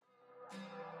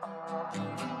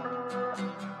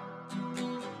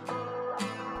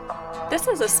This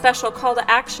is a special call to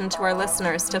action to our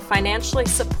listeners to financially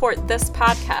support this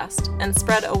podcast and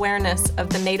spread awareness of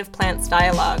the Native Plants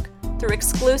Dialogue through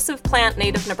exclusive Plant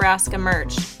Native Nebraska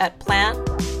merch at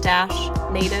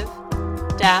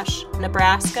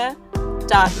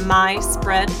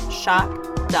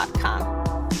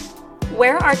plant-native-nebraska.myspreadshop.com.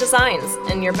 Wear our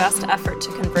designs in your best effort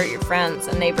to convert your friends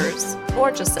and neighbors,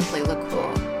 or just simply look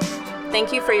cool.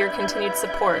 Thank you for your continued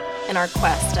support in our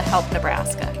quest to help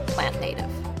Nebraska plant native.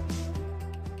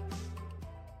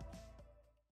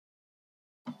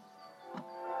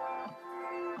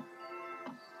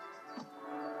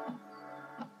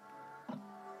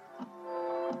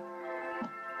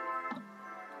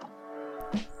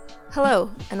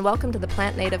 Hello, and welcome to the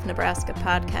Plant Native Nebraska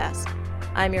podcast.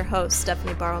 I'm your host,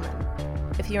 Stephanie Barlman.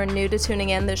 If you are new to tuning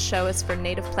in, this show is for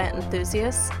native plant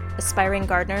enthusiasts, aspiring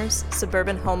gardeners,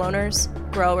 suburban homeowners,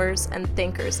 growers, and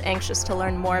thinkers anxious to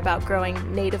learn more about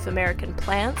growing Native American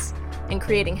plants and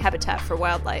creating habitat for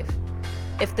wildlife.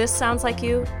 If this sounds like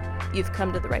you, you've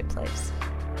come to the right place.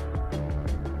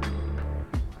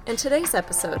 In today's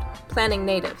episode, Planting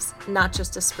Natives, Not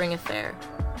Just a Spring Affair,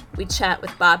 we chat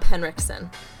with Bob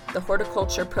Henriksen, the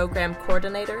Horticulture Program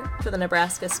Coordinator for the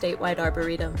Nebraska Statewide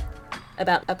Arboretum,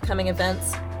 about upcoming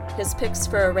events, his picks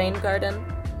for a rain garden,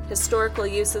 historical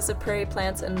uses of prairie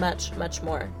plants, and much, much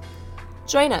more.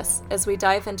 Join us as we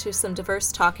dive into some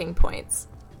diverse talking points.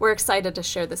 We're excited to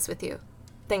share this with you.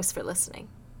 Thanks for listening.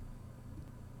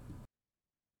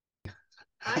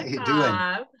 How you doing?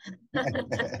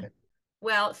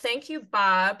 Well, thank you,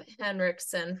 Bob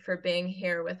Henriksen, for being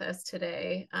here with us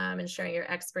today and sharing your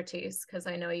expertise, because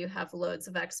I know you have loads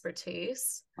of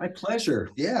expertise. My pleasure.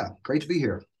 Yeah, great to be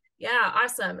here. Yeah,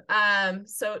 awesome.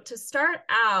 So to start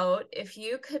out, if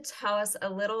you could tell us a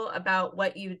little about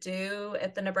what you do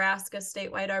at the Nebraska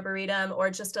Statewide Arboretum, or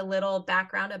just a little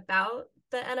background about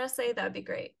the NSA, that would be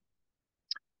great.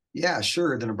 Yeah,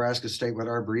 sure. The Nebraska Statewide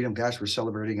Arboretum, gosh, we're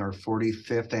celebrating our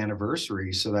 45th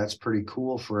anniversary. So that's pretty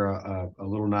cool for a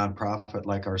little nonprofit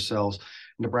like ourselves.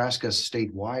 Nebraska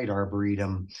Statewide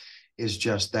Arboretum is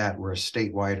just that. We're a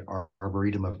statewide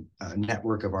arboretum of a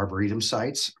network of arboretum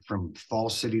sites from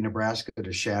Falls City, Nebraska to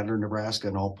Shadner, Nebraska,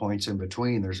 and all points in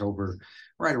between. There's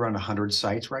right around 100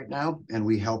 sites right now. And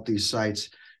we help these sites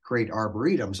create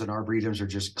arboretums, and arboretums are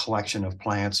just collection of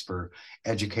plants for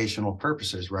educational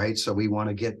purposes, right? So we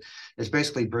want to it's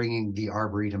basically bringing the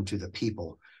arboretum to the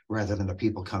people rather than the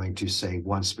people coming to, say,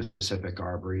 one specific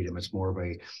arboretum. It's more of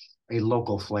a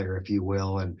local flair, if you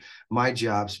will. And my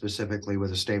job specifically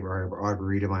with the State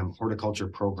Arboretum, I'm Horticulture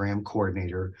Program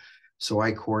Coordinator. So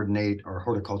I coordinate our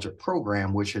horticulture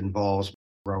program, which involves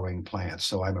growing plants.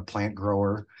 So I'm a plant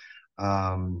grower,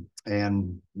 and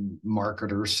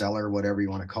marketer, seller, whatever you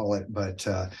want to call it. But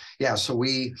so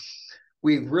we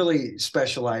really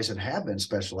specialize and have been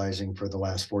specializing for the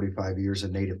last 45 years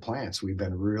in native plants. We've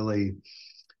been really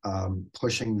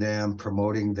pushing them,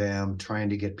 promoting them, trying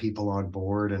to get people on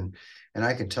board. And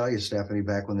I can tell you, Stephanie,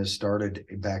 back when this started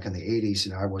back in the 80s,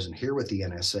 and I wasn't here with the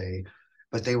NSA,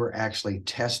 but they were actually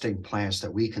testing plants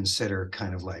that we consider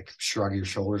kind of like shrug your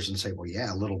shoulders and say, well,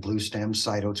 yeah, little blue stem,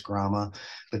 Cytotes grama.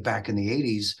 But back in the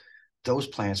 80s, those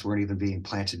plants weren't even being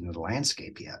planted into the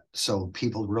landscape yet. So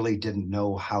people really didn't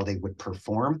know how they would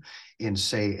perform in,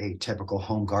 say, a typical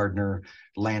home gardener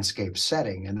landscape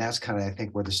setting. And that's kind of, I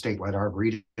think, where the Statewide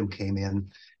Arboretum came in,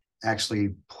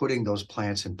 actually putting those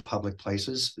plants in public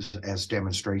places as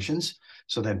demonstrations.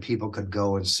 So then people could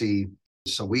go and see.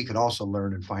 So we could also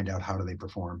learn and find out how do they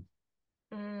perform.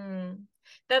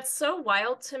 That's so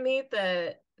wild to me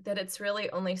that it's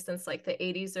really only since like the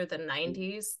 80s or the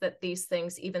 90s that these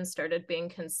things even started being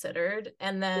considered.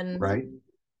 And then, right,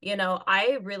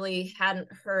 I really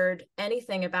hadn't heard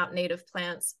anything about native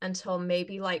plants until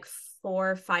maybe like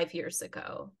 4 or 5 years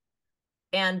ago.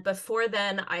 And before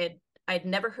then, I'd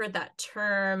never heard that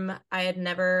term. I had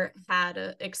never had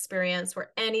an experience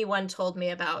where anyone told me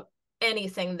about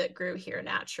anything that grew here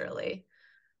naturally.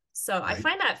 So right. I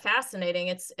find that fascinating.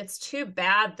 It's too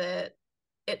bad that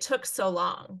it took so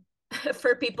long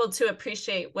for people to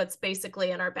appreciate what's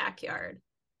basically in our backyard.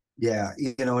 Yeah,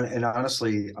 and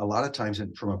honestly, a lot of times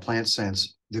from a plant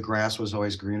sense, the grass was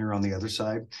always greener on the other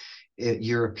side.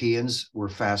 Europeans were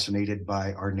fascinated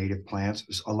by our native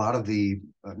plants. A lot of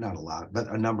not a lot, but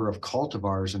a number of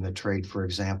cultivars in the trade, for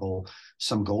example,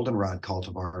 some goldenrod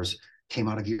cultivars came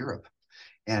out of Europe.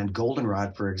 And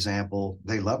goldenrod, for example,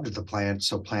 they loved the plant,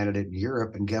 so planted it in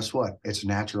Europe. And guess what? It's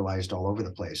naturalized all over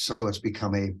the place. So it's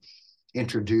become a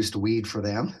introduced weed for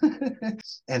them.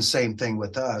 And same thing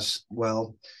with us.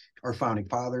 Well, our founding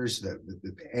fathers, the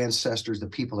ancestors, the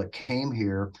people that came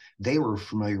here, they were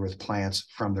familiar with plants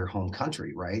from their home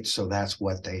country, right? So that's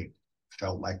what they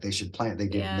felt like they should plant. They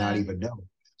did not Yeah. even know.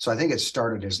 So I think it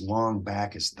started as long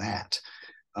back as that.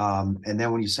 And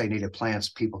then when you say native plants,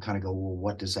 people kind of go, well,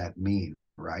 what does that mean?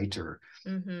 Right. Or,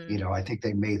 Mm-hmm. I think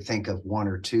they may think of one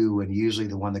or two, and usually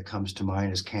the one that comes to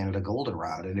mind is Canada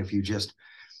goldenrod. And if you just,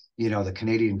 the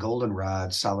Canadian goldenrod,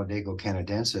 Solidago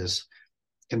canadensis,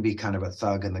 can be kind of a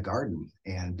thug in the garden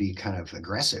and be kind of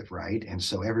aggressive, right? And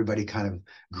so everybody kind of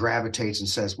gravitates and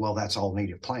says, well, that's all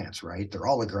native plants, right? They're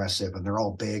all aggressive and they're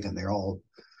all big and they're all,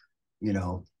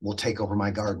 will take over my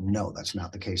garden. No, that's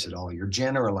not the case at all. You're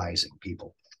generalizing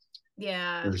people.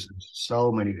 Yeah. There's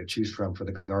so many to choose from for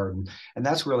the garden. And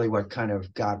that's really what kind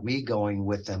of got me going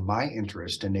with them. My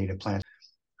interest in native plants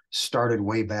started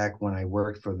way back when I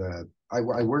worked for I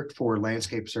worked for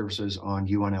Landscape Services on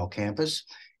UNL campus,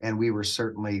 and we were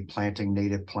certainly planting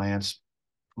native plants.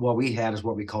 What we had is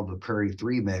what we called the Prairie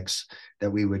 3 mix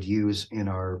that we would use in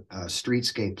our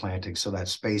streetscape planting. So that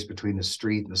space between the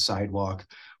street and the sidewalk,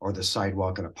 or the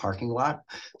sidewalk and a parking lot,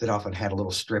 that often had a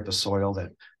little strip of soil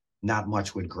that not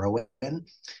much would grow in.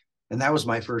 And that was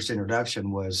my first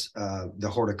introduction, was the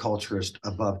horticulturist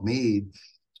above me.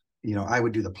 I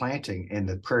would do the planting, and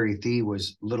the Prairie 3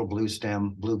 was little blue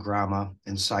stem, blue grama,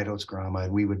 and side oats grama.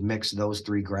 And we would mix those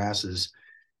three grasses,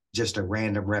 just a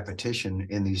random repetition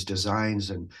in these designs.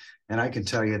 And I can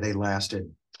tell you they lasted,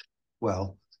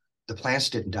 well, the plants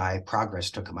didn't die,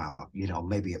 progress took them out.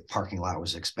 Maybe a parking lot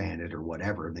was expanded or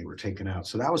whatever, and they were taken out.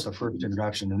 So that was the first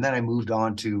introduction. And then I moved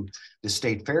on to the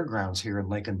state fairgrounds here in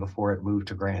Lincoln before it moved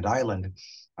to Grand Island.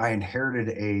 I inherited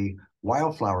a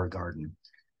wildflower garden.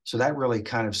 So that really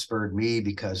kind of spurred me,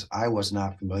 because I was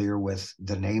not familiar with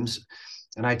the names.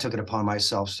 And I took it upon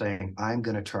myself saying, I'm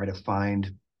going to try to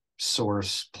find,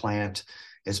 source, plant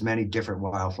as many different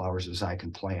wildflowers as I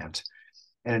can plant.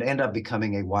 And it ended up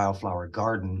becoming a wildflower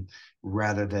garden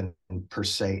rather than per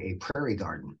se a prairie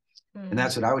garden. And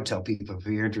that's what I would tell people. If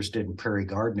you're interested in prairie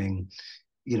gardening,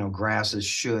 grasses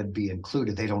should be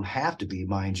included. They don't have to be,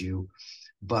 mind you,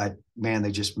 but man,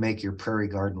 they just make your prairie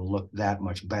garden look that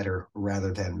much better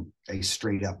rather than a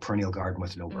straight up perennial garden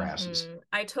with no grasses.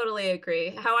 I totally agree.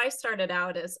 How I started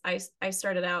out is I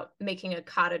started out making a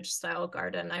cottage style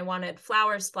garden. I wanted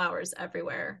flowers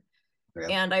everywhere.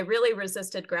 Yeah. And I really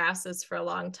resisted grasses for a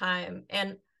long time.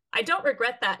 And I don't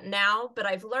regret that now, but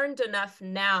I've learned enough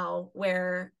now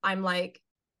where I'm like,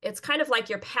 it's kind of like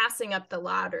you're passing up the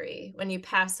lottery when you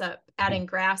pass up adding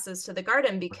grasses to the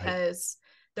garden, because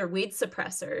they're weed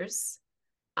suppressors,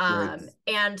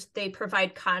 and they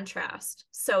provide contrast.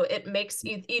 So it makes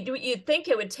you'd think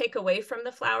it would take away from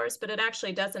the flowers, but it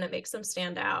actually doesn't. It makes them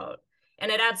stand out,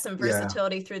 and it adds some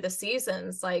versatility through the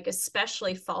seasons, like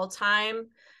especially fall time.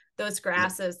 Those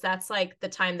grasses, that's like the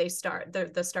time they start,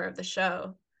 the start of the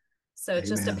show. So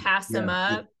just to pass them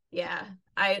up. Yeah.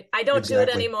 I don't do it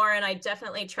anymore. And I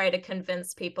definitely try to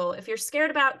convince people, if you're scared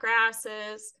about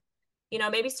grasses,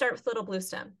 maybe start with little blue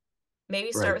stem,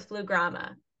 maybe start with blue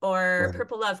grama or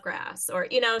purple love grass, or,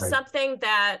 something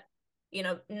that,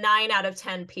 9 out of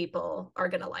 10 people are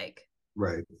going to like,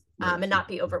 and not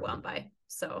be overwhelmed by.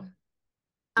 So,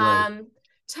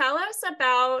 tell us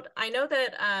about, I know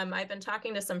that I've been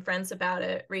talking to some friends about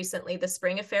it recently, the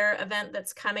Spring Affair event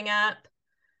that's coming up.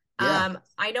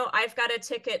 I know I've got a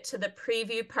ticket to the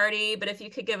preview party, but if you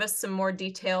could give us some more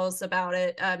details about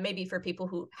it, maybe for people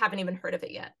who haven't even heard of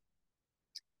it yet.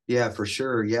 Yeah, for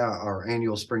sure. Yeah, our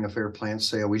annual Spring Affair plant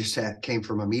sale. We just came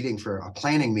from a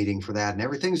planning meeting for that, and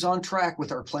everything's on track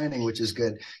with our planning, which is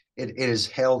good. It is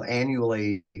held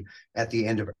annually at the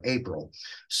end of April.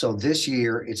 So this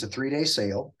year it's a 3-day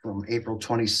sale from April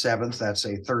 27th, that's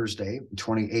a Thursday,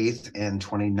 28th and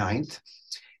 29th.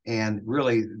 And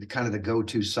really kind of the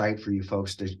go-to site for you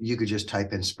folks, you could just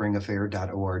type in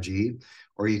springaffair.org,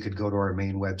 or you could go to our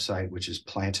main website, which is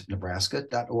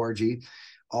plantnebraska.org.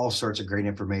 All sorts of great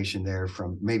information there.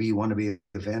 From maybe you want to be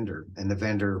a vendor, and the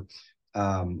vendor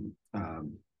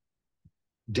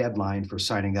deadline for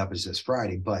signing up is this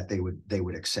Friday, but they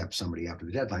would accept somebody after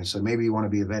the deadline. So maybe you want to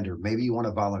be a vendor, maybe you want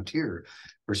to volunteer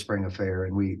for Spring Affair,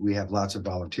 and we have lots of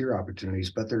volunteer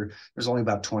opportunities, but there's only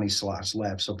about 20 slots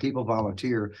left. So people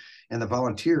volunteer, and the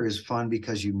volunteer is fun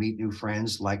because you meet new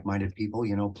friends, like-minded people,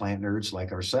 plant nerds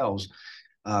like ourselves.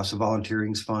 So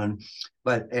volunteering's fun,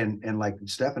 but and like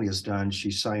Stephanie has done,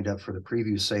 she signed up for the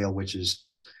preview sale, which is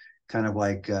kind of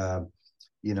like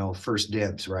first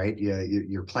dibs, right?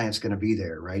 Your plant's going to be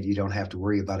there, right? You don't have to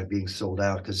worry about it being sold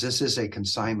out, because this is a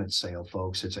consignment sale,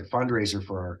 folks. It's a fundraiser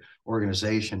for our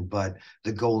organization, but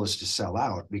the goal is to sell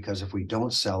out, because if we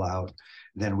don't sell out,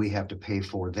 then we have to pay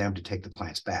for them to take the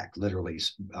plants back, literally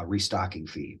a restocking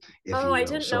fee, if Oh, you I will.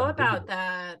 didn't So know our goal, about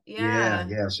that. yeah, Yeah.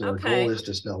 yeah. So our goal Okay. is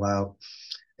to sell out,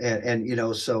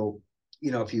 and so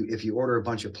if you order a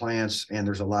bunch of plants and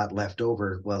there's a lot left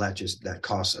over, well, that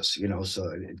costs us, so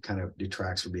it kind of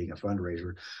detracts from being a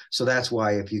fundraiser. So that's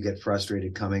why if you get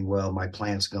frustrated coming, well, my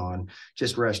plant's gone,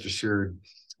 just rest assured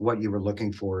what you were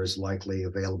looking for is likely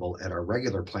available at our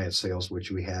regular plant sales, which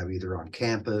we have either on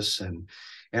campus, and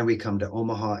we come to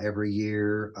Omaha every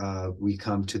year. We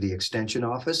come to the extension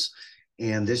office.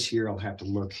 And this year, I'll have to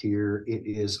look here. It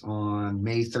is on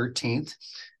May 13th,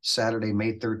 Saturday,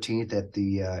 May 13th, at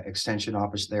the extension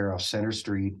office there off Center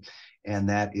Street. And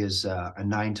that is a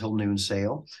 9 till noon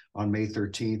sale on May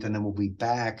 13th. And then we'll be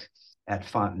back at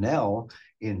Fontenelle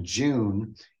in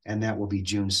June, and that will be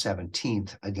June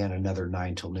 17th. Again, another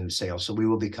 9 till noon sale. So we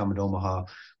will be coming to Omaha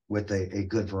with a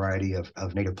good variety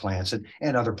of native plants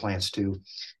and other plants too.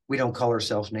 We don't call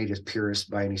ourselves native purists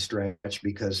by any stretch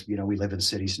because, we live in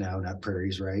cities now, not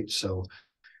prairies, right? So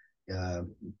uh,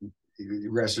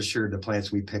 rest assured the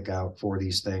plants we pick out for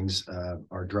these things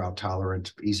are drought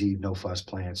tolerant, easy, no fuss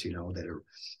plants, that are,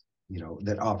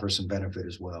 that offer some benefit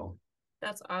as well.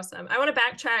 That's awesome. I want to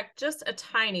backtrack just a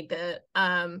tiny bit.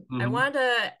 I Mm-hmm. wanted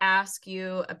to ask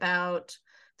you about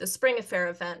the Spring Affair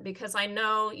event because I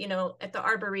know, at the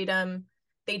Arboretum,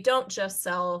 they don't just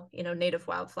sell, native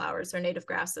wildflowers or native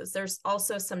grasses. There's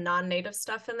also some non-native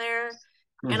stuff in there.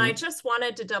 And I Mm-hmm. just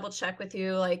wanted to double check with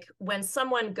you, like when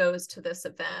someone goes to this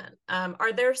event,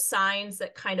 are there signs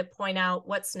that kind of point out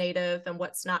what's native and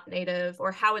what's not native,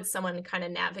 or how would someone kind of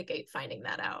navigate finding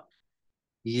that out?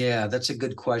 Yeah, that's a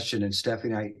good question. And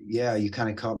Stephanie, you kind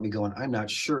of caught me going, I'm not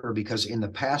sure, because in the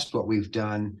past, what we've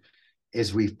done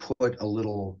is we've put a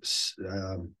little,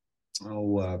 a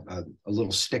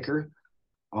little sticker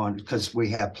on, because we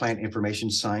have plant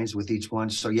information signs with each one.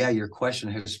 So yeah, your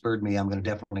question has spurred me. I'm going to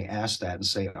definitely ask that and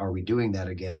say, are we doing that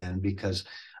again? Because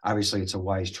obviously it's a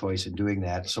wise choice in doing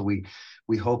that. So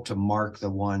we hope to mark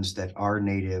the ones that are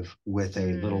native with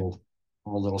Mm, a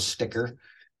little sticker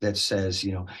that says,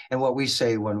 and what we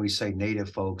say when we say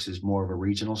native, folks, is more of a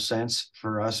regional sense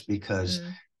for us, because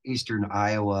mm. Eastern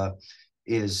Iowa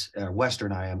is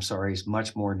Western Iowa, I'm sorry, is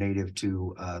much more native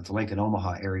to the Lincoln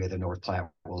Omaha area than North Platte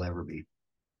will ever be.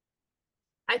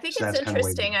 I think So it's that's kind of way.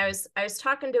 interesting. I was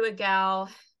talking to a gal,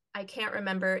 I can't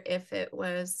remember if it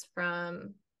was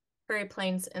from Prairie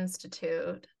Plains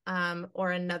Institute,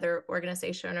 or another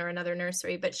organization or another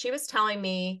nursery, but she was telling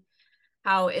me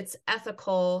how it's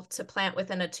ethical to plant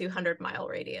within a 200-mile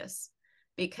radius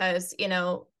because, in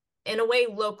a way,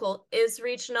 local is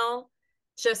regional,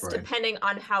 just Right. depending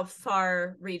on how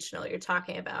far regional you're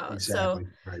talking about. So,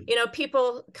 Exactly. Right.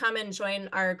 people come and join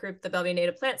our group, the Bellevue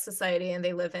Native Plant Society, and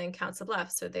they live in Council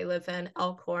Bluffs, or they live in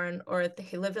Elkhorn, or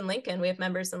they live in Lincoln. We have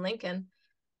members in Lincoln.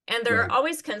 And they're Right.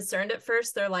 always concerned at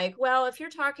first. They're like, well, if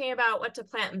you're talking about what to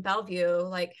plant in Bellevue,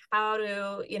 like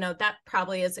that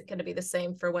probably isn't going to be the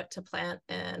same for what to plant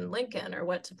in Lincoln or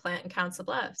what to plant in Council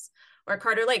Bluffs or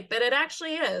Carter Lake. But it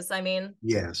actually is. I mean,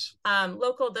 Yes.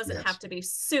 local doesn't have Yes. to be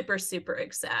super, super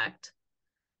exact.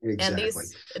 And Exactly.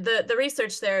 the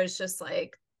research there is just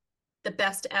like the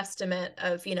best estimate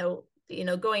of,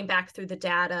 going back through the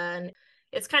data. And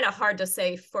it's kind of hard to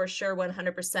say for sure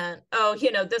 100%, oh,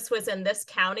 this was in this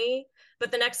county, but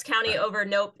the next county Right. over,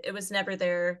 nope, it was never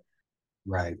there.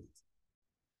 Right.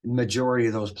 Majority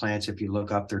of those plants, if you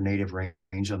look up their native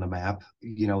range on the map,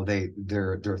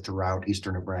 they're throughout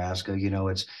eastern Nebraska.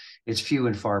 It's few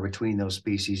and far between those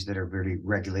species that are very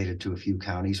regulated to a few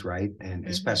counties, right? And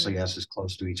especially Mm-hmm. us as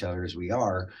close to each other as we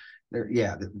are, there,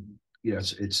 yeah,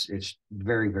 it's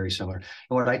very, very similar. And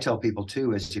what I tell people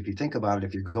too is, if you think about it,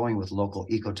 if you're going with local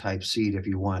ecotype seed, if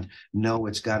you want, no,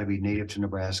 it's got to be native to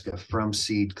Nebraska from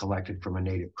seed collected from a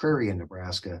native prairie in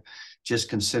Nebraska. Just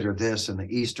consider this: in the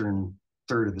eastern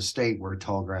third of the state where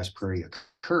tall grass prairie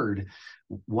occurred,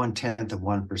 1/10 of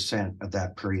 1% of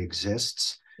that prairie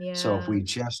exists. So if Yeah. we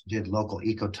just did local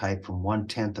ecotype from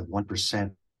 1/10 of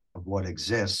 1% of what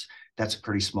exists, that's a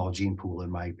pretty small gene pool in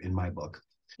my book.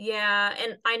 Yeah,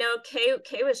 and I know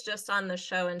Kay was just on the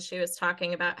show and she was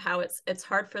talking about how it's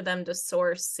hard for them to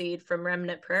source seed from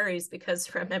remnant prairies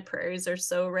because remnant prairies are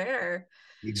so rare.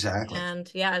 Exactly.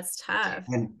 And yeah, it's tough.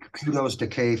 And kudos to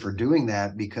Kay for doing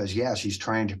that, because yeah, she's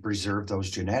trying to preserve those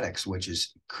genetics, which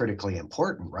is critically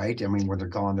important, right? I mean, when they're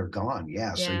gone, they're gone.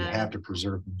 Yeah. So you Yeah. have to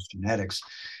preserve those genetics.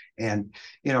 And,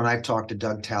 and I've talked to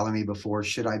Doug Tallamy before.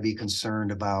 Should I be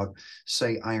concerned about,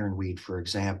 say, ironweed, for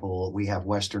example? We have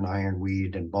Western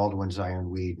ironweed and Baldwin's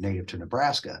ironweed native to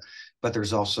Nebraska. but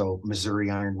there's also Missouri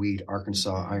ironweed,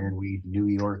 Arkansas ironweed, New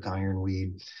York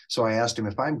ironweed. So I asked him,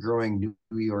 if I'm growing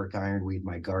New York ironweed in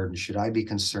my garden, should I be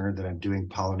concerned that I'm doing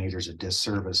pollinators a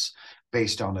disservice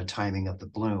based on the timing of the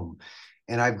bloom?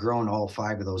 And I've grown all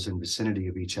 5 of those in vicinity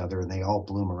of each other, and they all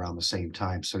bloom around the same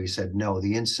time. So he said, no,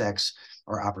 the insects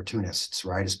are opportunists,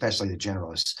 right? Especially the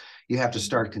generalists. You have to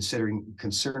start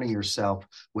concerning yourself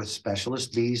with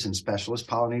specialist bees and specialist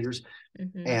pollinators.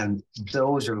 And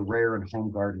those are rare in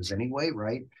home gardens anyway,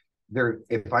 right?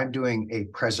 If I'm doing a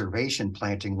preservation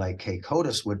planting like Kay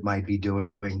Cotis might be doing,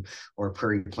 or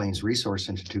Prairie Plains Resource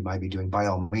Institute might be doing, by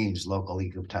all means, local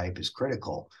ecotype is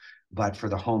critical. But for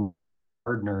the home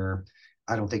gardener,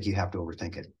 I don't think you have to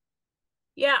overthink it.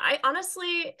 Yeah, I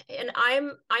honestly, and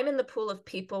I'm in the pool of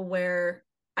people where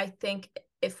I think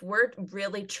if we're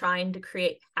really trying to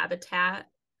create habitat,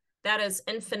 that is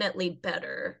infinitely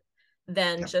better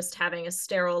than just having a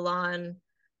sterile lawn,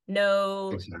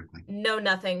 no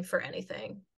nothing for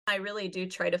anything. I really do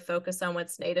try to focus on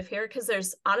what's native here because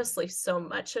there's honestly so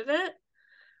much of it.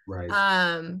 Right.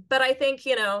 But I think,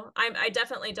 I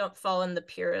definitely don't fall in the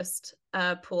purist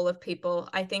pool of people.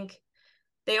 I think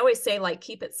they always say, like,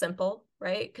 keep it simple,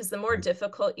 right? Because the more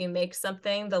difficult you make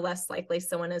something, the less likely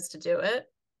someone is to do it.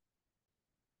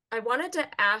 I wanted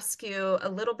to ask you a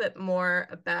little bit more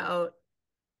about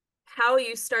how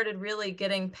you started really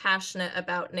getting passionate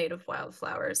about native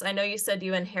wildflowers. I know you said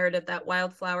you inherited that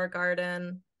wildflower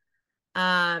garden,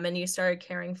 and you started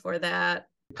caring for that.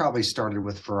 Probably started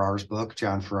with Farrar's book,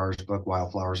 John Farrar's book,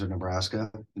 Wildflowers of Nebraska.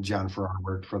 John Farrar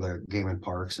worked for the Game and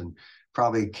Parks and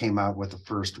probably came out with the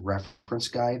first reference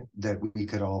guide that we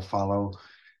could all follow.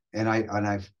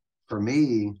 For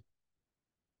me,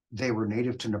 they were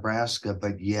native to Nebraska,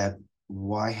 but yet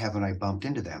why haven't I bumped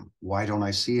into them? Why don't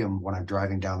I see them when I'm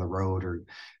driving down the road?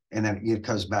 And then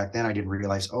because back then I didn't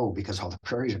realize, because all the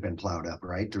prairies have been plowed up,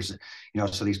 right?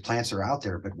 So these plants are out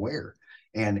there, but where?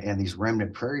 And these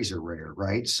remnant prairies are rare,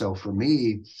 right? So for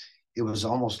me, it was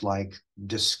almost like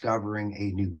discovering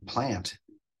a new plant,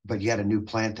 but yet a new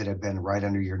plant that had been right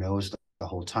under your nose the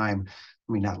whole time.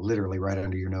 I mean, not literally right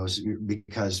under your nose,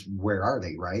 because where are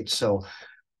they, right? So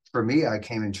for me, I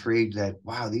came intrigued that,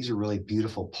 wow, these are really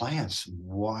beautiful plants.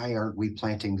 Why aren't we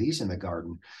planting these in the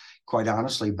garden? Quite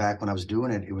honestly, back when I was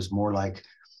doing it, it was more like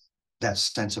that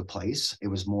sense of place. It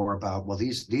was more about, well,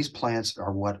 these plants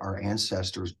are what our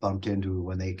ancestors bumped into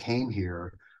when they came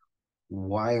here.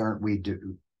 Why aren't we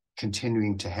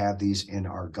continuing to have these in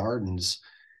our gardens?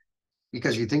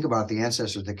 Because you think about the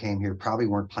ancestors that came here probably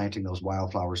weren't planting those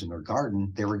wildflowers in their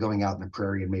garden. They were going out in the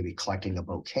prairie and maybe collecting a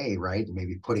bouquet, right? And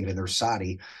maybe putting it in their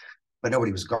sadi, but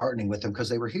nobody was gardening with them because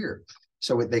they were here.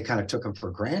 So they kind of took them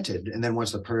for granted. And then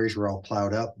once the prairies were all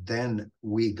plowed up, then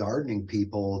we gardening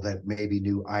people that maybe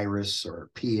knew iris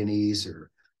or peonies or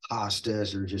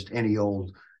hostas or just any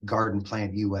old garden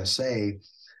plant USA,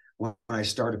 when I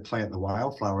started planting the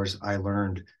wildflowers, I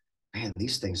learned, man,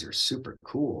 these things are super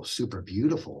cool, super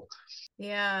beautiful.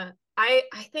 Yeah, I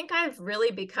think I've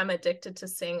really become addicted to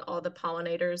seeing all the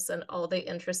pollinators and all the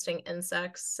interesting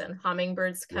insects and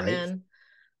hummingbirds come in.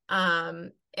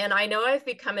 And I know I've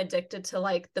become addicted to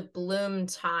like the bloom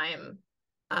time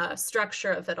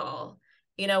structure of it all.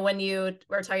 When you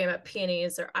were talking about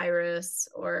peonies or iris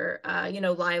or,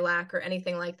 lilac or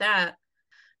anything like that.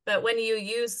 But when you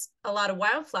use a lot of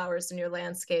wildflowers in your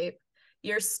landscape,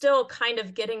 you're still kind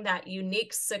of getting that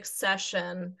unique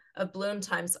succession of bloom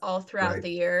times all throughout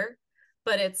the year.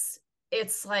 But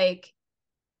it's like,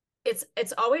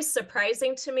 it's always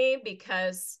surprising to me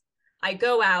because I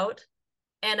go out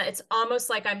and it's almost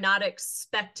like I'm not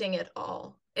expecting it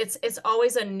all. It's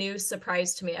always a new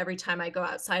surprise to me every time I go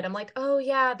outside. I'm like, oh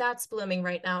yeah, that's blooming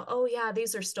right now. Oh yeah,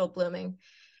 these are still blooming.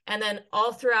 And then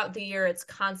all throughout the year, it's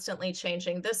constantly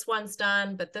changing. This one's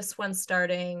done, but this one's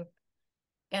starting.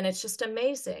 And it's just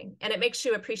amazing. And it makes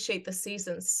you appreciate the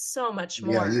season so much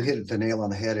more. Yeah, you hit the nail on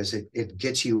the head. It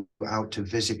gets you out to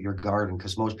visit your garden,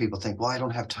 because most people think, well, I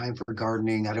don't have time for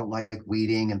gardening. I don't like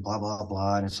weeding and blah, blah,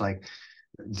 blah. And it's like,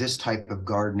 this type of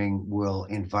gardening will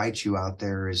invite you out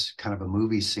there as kind of a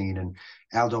movie scene. And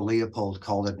Aldo Leopold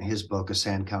called it in his book, A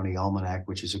Sand County Almanac,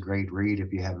 which is a great read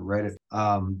if you haven't read it.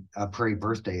 A Prairie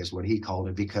Birthday is what he called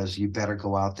it, because you better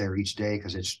go out there each day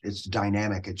because it's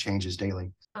dynamic. It changes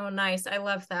daily. Oh, nice. I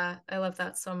love that. I love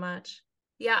that so much.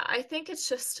 Yeah, I think it's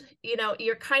just,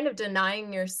 you're kind of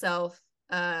denying yourself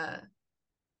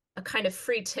a kind of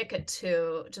free ticket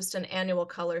to just an annual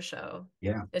color show.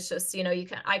 Yeah. It's just,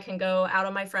 I can go out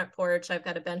on my front porch. I've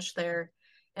got a bench there.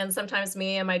 And sometimes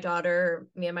me and my daughter,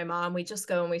 me and my mom, we just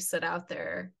go and we sit out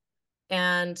there.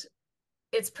 And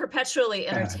it's perpetually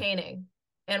entertaining.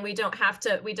 and we don't have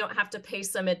to pay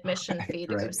some admission fee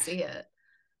to go see it.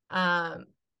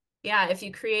 Yeah, if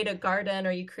you create a garden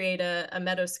or you create a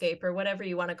meadowscape or whatever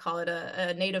you want to call it,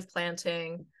 a native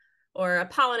planting or a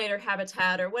pollinator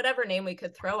habitat or whatever name we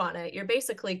could throw on it, you're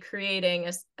basically creating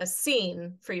a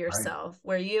scene for yourself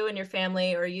where you and your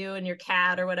family or you and your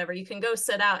cat or whatever, you can go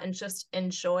sit out and just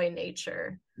enjoy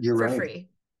nature for free,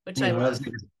 which I love.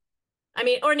 I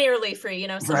mean, or nearly free, you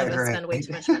know, some of us spend way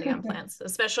too much money on plants,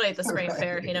 especially at the spring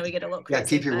fair, you know, we get a little crazy. Yeah,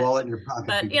 keep your wallet in your pocket.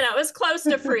 But, you know, as close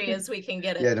to free as we can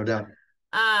get it. Yeah, no doubt.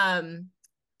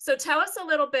 So tell us a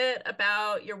little bit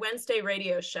about your Wednesday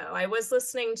radio show. I was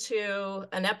listening to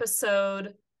an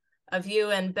episode of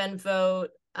you and Ben Vogt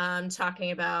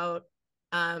talking about,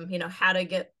 you know, how to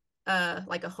get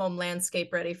like a home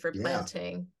landscape ready for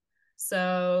planting.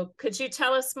 So could you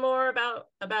tell us more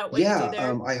about what you do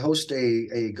there? I host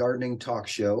a gardening talk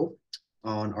show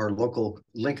on our local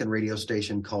Lincoln radio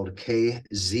station called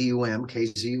KZUM.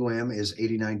 KZUM is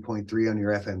 89.3 on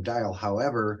your FM dial.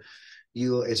 However,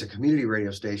 it's a community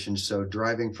radio station, so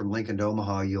driving from Lincoln to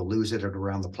Omaha, you'll lose it at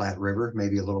around the Platte River,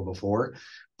 maybe a little before,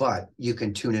 but you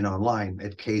can tune in online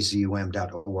at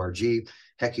kzum.org.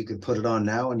 Heck, you could put it on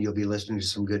now and you'll be listening to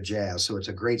some good jazz. So it's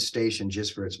a great station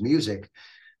just for its music.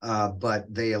 But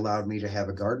they allowed me to have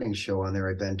a gardening show on there.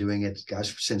 I've been doing it,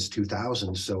 since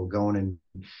 2000. So going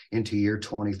into year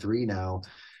 23 now.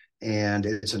 And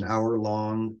it's an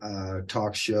hour-long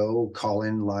talk show,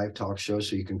 live talk show.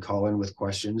 So you can call in with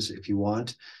questions if you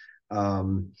want.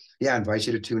 I invite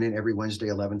you to tune in every Wednesday,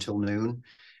 11 till noon.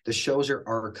 The shows are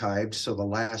archived. So the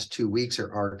last 2 weeks are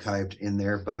archived in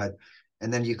there,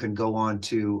 and then you can go on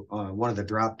to one of the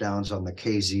drop downs on the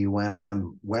KZUM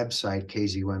website,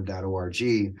 kzum.org.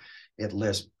 It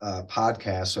lists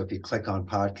podcasts. So if you click on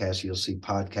podcasts, you'll see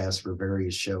podcasts for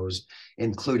various shows,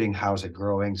 including How's It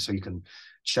Growing? So you can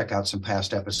check out some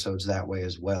past episodes that way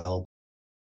as well.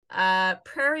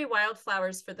 Prairie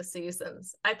wildflowers for the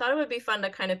seasons. I thought it would be fun to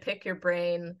kind of pick your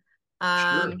brain.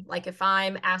 Sure. Like if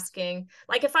I'm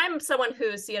someone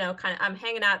who's, you know, I'm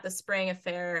hanging out at the spring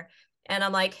affair and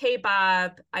I'm like, hey,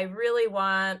 Bob, I really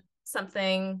want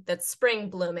something that's spring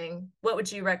blooming. What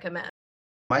would you recommend?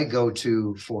 My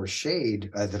go-to for shade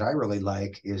that I really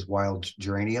like is wild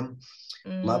geranium.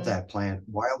 Love that plant.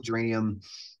 Wild geranium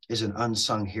is an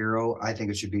unsung hero. I think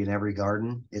it should be in every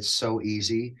garden. It's so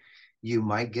easy. You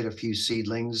might get a few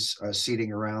seedlings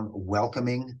seeding around,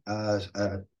 welcoming.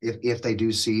 If they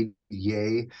do seed,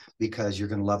 yay, because you're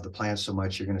going to love the plant so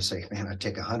much. You're going to say, man, I'd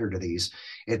take 100 of these.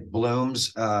 It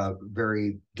blooms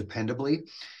very dependably.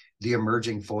 The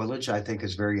emerging foliage, I think,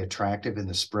 is very attractive in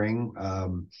the spring.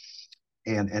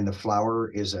 And the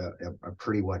flower is a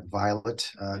pretty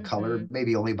violet color,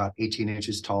 maybe only about 18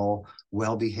 inches tall,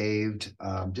 well behaved,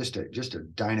 just a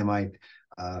dynamite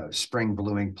spring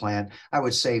blooming plant. I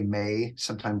would say May,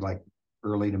 sometimes like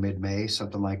early to mid-May,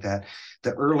 something like that.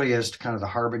 The earliest kind of the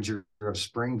harbinger of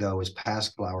spring though is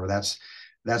pasque-flower.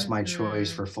 That's my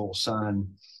choice for full sun.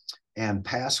 And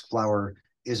pasque-flower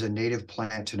is a native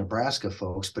plant to Nebraska,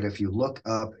 folks. But if you look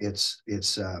up its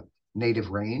native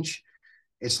range,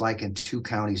 it's like in 2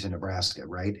 counties in Nebraska,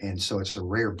 right? And so it's a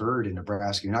rare bird in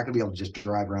Nebraska. You're not going to be able to just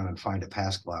drive around and find a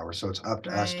pasque-flower. So it's up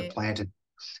to us to plant it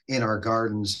in our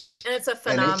gardens. And it's a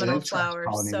phenomenal flower.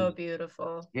 So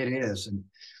beautiful. It is. And,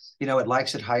 you know, it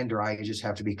likes it high and dry. You just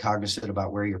have to be cognizant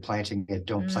about where you're planting it.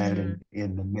 Don't plant it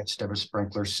in the midst of a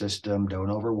sprinkler system. Don't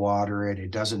overwater it. It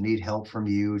doesn't need help from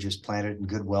you. Just plant it in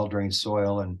good, well-drained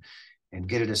soil and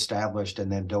get it established,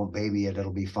 and then don't baby it.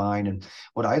 It'll be fine. And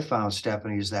what I found,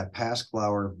 Stephanie, is that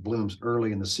pasque-flower blooms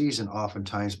early in the season,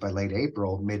 oftentimes by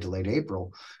mid to late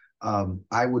April.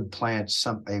 I would plant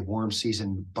a warm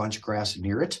season bunch grass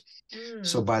near it.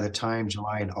 So by the time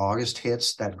July and August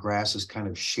hits, that grass is kind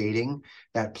of shading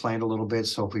that plant a little bit.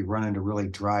 So if we run into really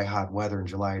dry, hot weather in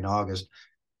July and August,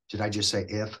 did I just say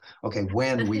if? Okay,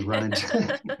 when we run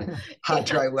into hot,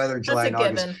 dry weather in July and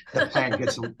August, the plant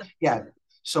gets,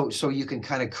 So you can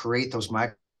kind of create those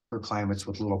microclimates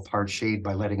with little part shade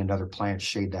by letting another plant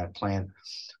shade that plant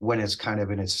when it's kind of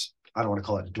in its, I don't want to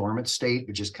call it dormant state,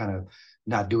 but just kind of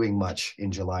not doing much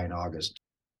in July and August.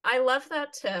 I love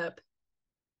that tip.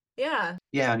 Yeah.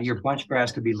 Yeah, and your bunch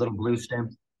grass could be little blue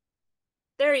stem.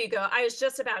 There you go. I was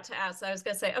just about to ask. I was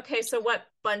going to say, okay, so what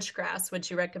bunch grass would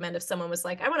you recommend if someone was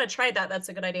like, I want to try that? That's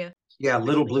a good idea. Yeah,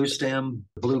 little blue stem,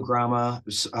 blue grama,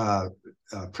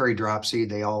 prairie dropsy.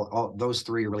 They all those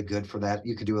 3 are really good for that.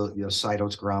 You could do a side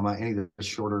oats grama. Any of the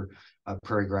shorter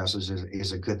prairie grasses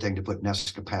is a good thing to put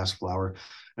next to pasque-flower.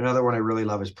 Another one I really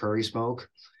love is prairie smoke.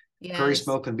 Yes. Prairie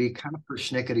smoke can be kind of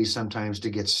persnickety sometimes to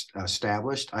get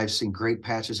established. I've seen great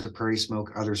patches of prairie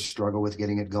smoke. Others struggle with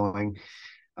getting it going.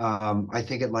 I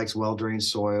think it likes well-drained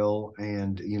soil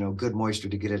and, good moisture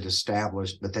to get it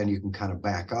established, but then you can kind of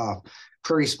back off.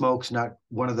 Prairie smoke's not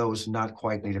one of those not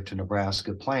quite native to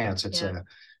Nebraska plants. It's Yeah. a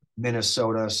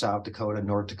Minnesota, South Dakota,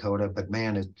 North Dakota, but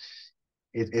man,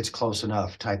 it's close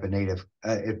enough type of native.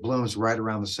 It blooms right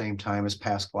around the same time as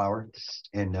pasque-flower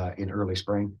in early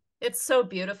spring. It's so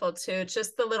beautiful too. It's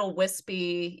just the little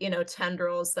wispy,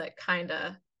 tendrils that kind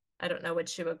of, I don't know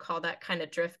what you would call that, kind of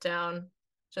drift down.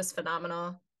 Just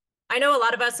phenomenal. I know a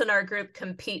lot of us in our group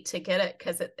compete to get it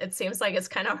because it seems like it's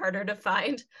kind of harder to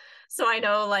find. So I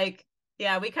know, like,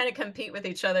 yeah, we kind of compete with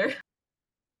each other.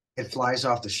 It flies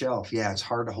off the shelf. Yeah, it's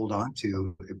hard to hold on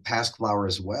to. Pasque-flower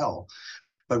as well.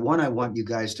 But one I want you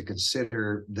guys to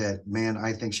consider that, man,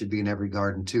 I think should be in every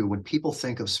garden too. When people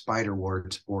think of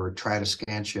spiderwort or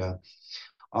Tradescantia,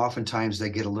 oftentimes they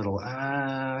get a little,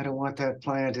 I don't want that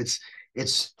plant.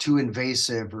 It's too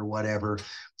invasive or whatever.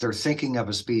 They're thinking of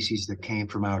a species that came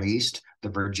from out east, the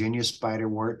Virginia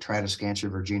spiderwort,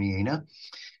 Tradescantia virginiana.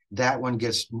 That one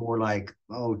gets more like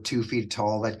 2 feet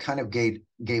tall. That kind of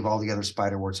gave all the other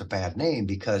spiderworts a bad name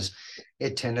because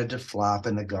it tended to flop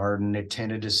in the garden. It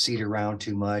tended to seed around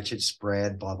too much. It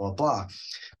spread, blah blah blah.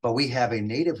 But we have a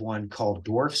native one called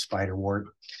dwarf spiderwort,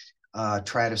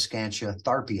 Tradescantia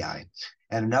tharpii.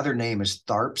 And another name is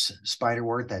Tharp's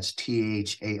spiderwort. That's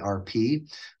THARP.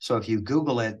 So if you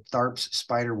Google it, Tharp's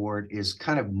spiderwort is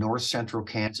kind of north central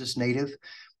Kansas native.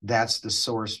 That's the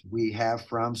source we have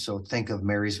from. So think of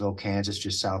Marysville, Kansas,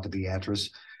 just south of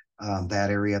Beatrice, that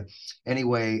area.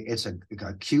 Anyway, it's a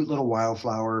cute little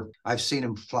wildflower. I've seen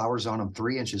them flowers on them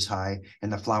 3 inches high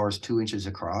and the flowers 2 inches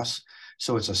across.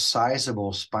 So it's a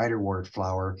sizable spiderwort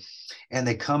flower. And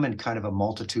they come in kind of a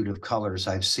multitude of colors.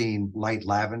 I've seen light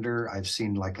lavender. I've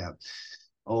seen like a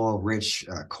rich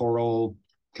coral,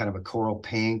 kind of a coral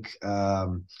pink,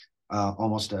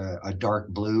 almost a dark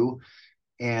blue.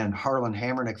 And Harlan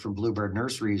Hammernick from Bluebird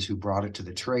Nurseries, who brought it to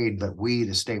the trade, but we,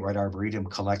 the statewide arboretum,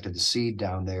 collected the seed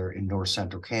down there in north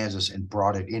central Kansas and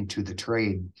brought it into the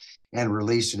trade and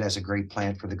released it as a great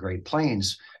plant for the Great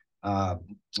Plains. A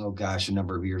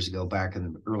number of years ago, back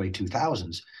in the early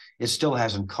 2000s. It still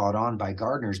hasn't caught on by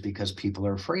gardeners because people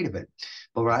are afraid of it.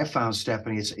 But what I found,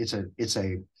 Stephanie, it's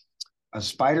a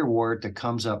spiderwort that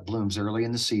comes up, blooms early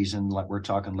in the season, like we're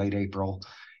talking late April,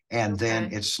 and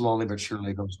then it slowly but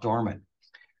surely goes dormant.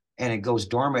 And it goes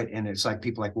dormant, and it's like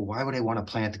people are like, well, why would I want a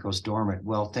plant that goes dormant?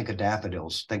 Well, think of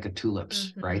daffodils, think of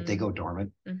tulips, right? They go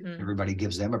dormant. Everybody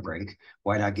gives them a break.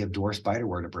 Why not give dwarf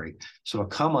spiderwort a break? So it'll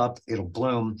come up, it'll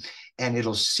bloom, and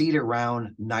it'll seed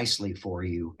around nicely for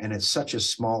you. And it's such a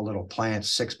small little plant,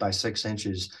 6 by 6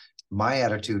 inches. My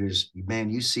attitude is,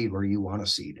 man, you seed where you want to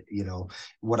seed.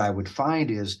 What I would find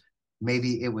is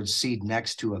maybe it would seed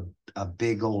next to a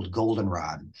big old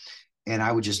goldenrod. And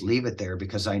I would just leave it there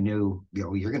because I knew,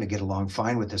 you're going to get along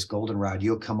fine with this goldenrod.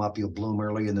 You'll come up, you'll bloom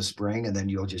early in the spring, and then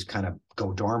you'll just kind of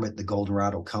go dormant. The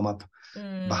goldenrod will come up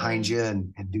behind you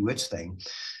and do its thing.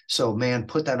 So, man,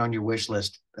 put that on your wish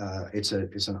list. It's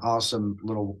an awesome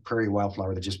little prairie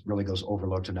wildflower that just really goes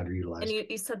overlooked and underutilized. And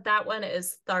you said that one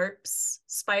is Tharp's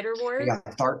spiderwort? Yeah,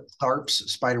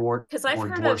 Tharp's spiderwort, because I've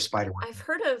heard dwarf of spiderwort. I've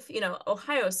heard of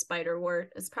Ohio spiderwort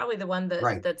is probably the one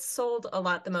that's sold a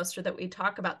lot the most, or that we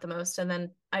talk about the most. And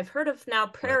then I've heard of now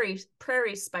prairie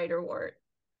spiderwort.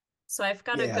 So I've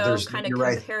got to go kind of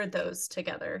compare those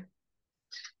together.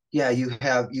 Yeah, you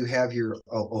have your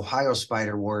Ohio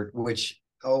spiderwort, which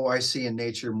I see in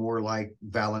nature more like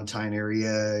Valentine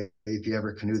area. If you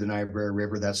ever canoe the Niobrara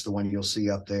River, that's the one you'll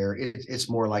see up there. It's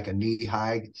more like a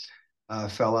knee-high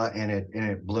fella, and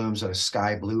it blooms a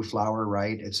sky blue flower,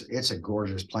 right? It's a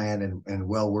gorgeous plant and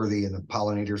well worthy, and the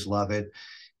pollinators love it.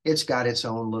 It's got its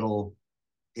own little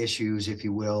issues, if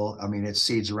you will. I mean, it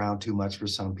seeds around too much for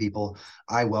some people.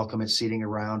 I welcome it seeding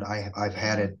around. I've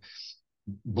had it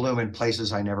bloom in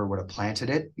places I never would have planted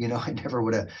it. I never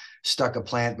would have stuck a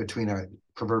plant between a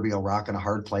proverbial rock and a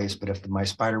hard place. But if my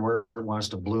spiderwort wants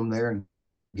to bloom there and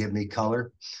give me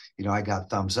color, I got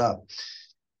thumbs up.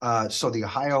 So the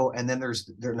Ohio, and then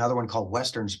there's another one called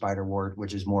Western spiderwort,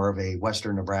 which is more of a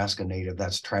Western Nebraska native.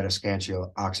 That's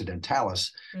Tradescantia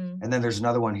occidentalis. And then there's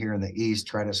another one here in the east,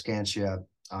 Tradescantia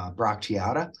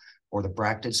bracteata, or the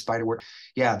bracted spiderwort.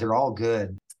 Yeah, they're all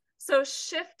good. So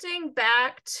shifting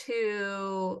back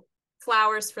to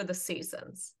flowers for the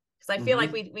seasons, because I feel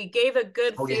like we gave a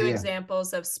good few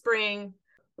examples of spring.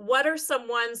 What are some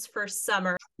ones for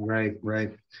summer? Right.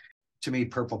 To me,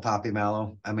 purple poppy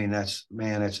mallow. I mean,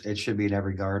 it should be in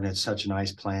every garden. It's such a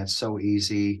nice plant, so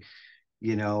easy.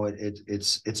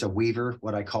 It's a weaver,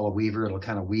 what I call a weaver. It'll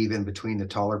kind of weave in between the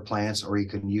taller plants, or you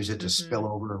can use it to spill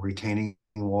over a retaining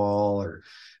wall, or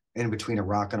in between a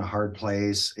rock and a hard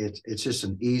place. It's just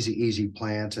an easy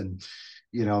plant, and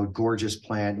gorgeous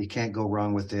plant. You can't go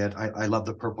wrong with it. I love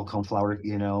the purple coneflower.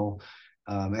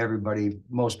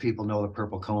 Most people know the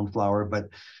purple coneflower, but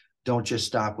don't just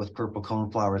stop with purple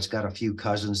coneflower. It's got a few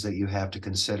cousins that you have to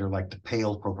consider, like the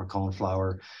pale purple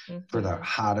coneflower for the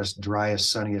hottest,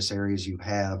 driest, sunniest areas you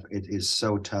have. It is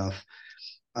so tough.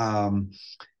 And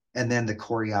then the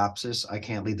coreopsis. I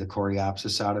can't leave the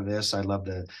coreopsis out of this.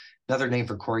 Another name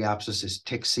for coreopsis is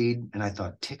tick seed. And I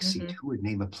thought, tick seed, who would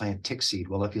name a plant tick seed?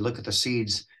 Well, if you look at the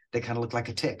seeds, they kind of look like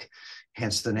a tick,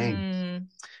 hence the name.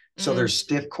 So there's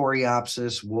stiff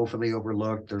coreopsis, woefully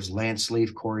overlooked. There's lance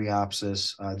leaf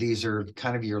coreopsis. These are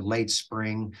kind of your late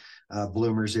spring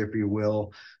bloomers, if you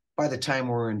will. By the time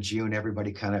we're in June,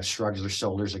 everybody kind of shrugs their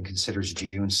shoulders and considers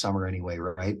June summer anyway,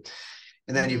 right?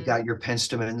 And then you've got your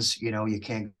penstemons. You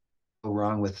can't go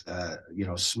wrong with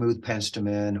smooth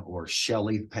penstemon or shell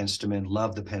leaf penstemon.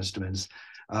 Love the penstemons.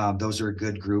 Those are a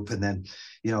good group. And then,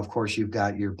 of course, you've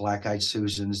got your black-eyed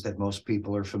Susans that most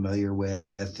people are familiar with.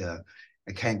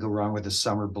 I can't go wrong with the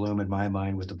summer bloom in my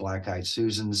mind with the black-eyed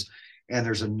Susans. And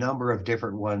there's a number of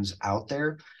different ones out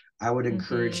there. I would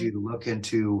encourage you to look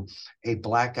into a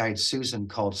black-eyed Susan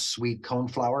called sweet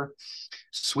coneflower.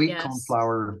 Sweet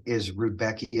coneflower is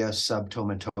Rudbeckia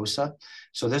subtomentosa.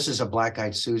 So this is a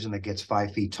black-eyed Susan that gets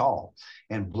 5 feet tall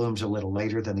and blooms a little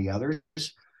later than the others,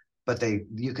 but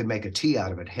you can make a tea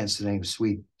out of it, hence the name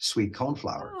sweet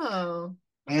coneflower. Oh.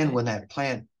 Okay. And when that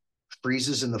plant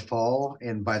freezes in the fall,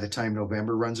 and by the time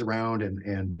November runs around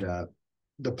and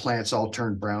the plants all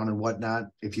turn brown and whatnot,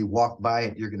 if you walk by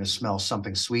it, you're going to smell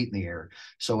something sweet in the air.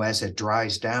 So as it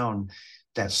dries down,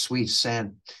 that sweet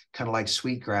scent, kind of like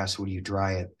sweetgrass when you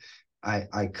dry it.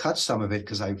 I cut some of it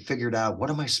because I figured out, what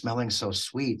am I smelling so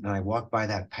sweet? And I walked by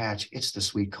that patch. It's the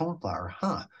sweet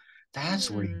coneflower.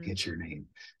 That's where you get your name.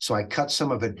 So I cut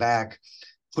some of it back,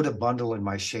 put a bundle in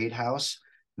my shade house.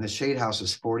 And the shade house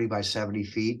is 40 by 70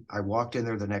 feet. I walked in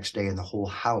there the next day and the whole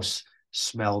house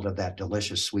smelled of that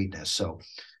delicious sweetness. So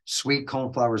sweet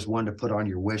coneflower is one to put on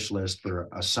your wish list for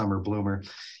a summer bloomer.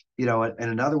 And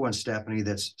another one, Stephanie,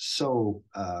 that's so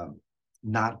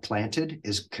not planted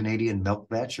is Canadian milk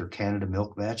vetch or Canada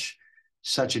milk vetch.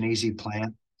 Such an easy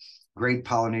plant, great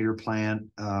pollinator plant.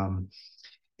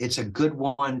 It's a good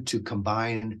one to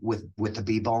combine with the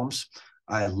bee balms.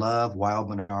 I love wild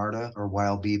Monarda or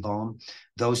wild bee balm.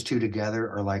 Those two together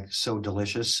are like so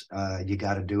delicious. You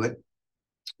got to do it.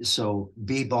 So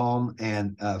bee balm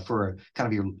and for kind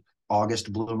of your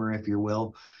August bloomer, if you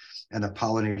will, and the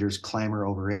pollinators clamor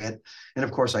over it. And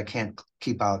of course, I can't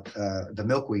keep out the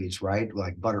milkweeds, right?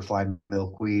 Like butterfly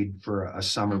milkweed for a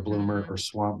summer bloomer, or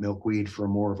swamp milkweed for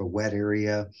more of a wet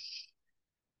area.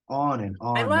 On and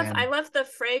on. I love the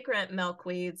fragrant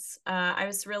milkweeds. I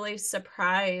was really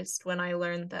surprised when I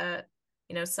learned that,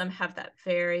 some have that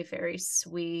very, very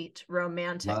sweet,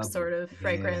 romantic sort of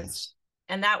fragrance.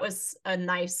 And that was a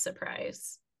nice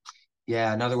surprise.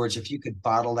 Yeah, in other words, if you could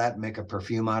bottle that and make a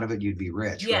perfume out of it, you'd be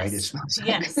rich, right? It smells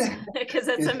because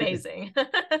it's amazing.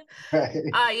 Right.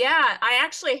 Yeah, I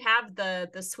actually have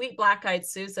the sweet black-eyed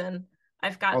Susan.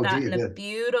 I've got that in a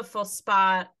beautiful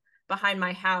spot behind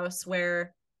my house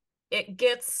where it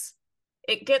gets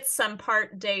some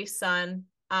part day sun.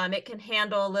 It can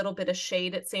handle a little bit of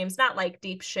shade, it seems, not like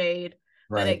deep shade,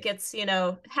 but it gets,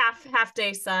 half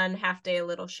day sun, half day a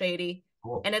little shady.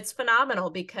 Cool. And it's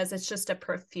phenomenal because it's just a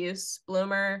profuse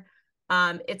bloomer.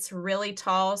 It's really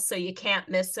tall, so you can't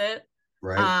miss it.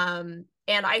 Right.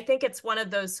 And I think it's one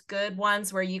of those good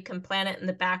ones where you can plant it in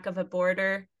the back of a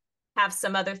border, have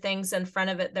some other things in front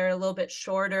of it. They're a little bit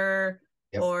shorter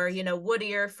or,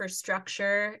 woodier for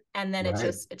structure. And then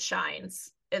it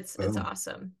shines. It's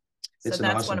awesome. So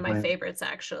that's one of my favorites,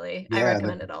 actually. I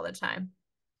recommend it all the time.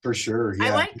 For sure.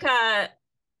 Yeah.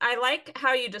 I like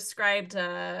how you described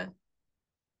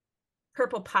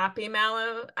purple poppy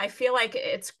mallow. I feel like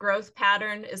its growth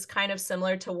pattern is kind of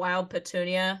similar to wild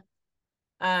petunia,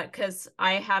 because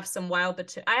I have some wild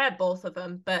petunia. I had both of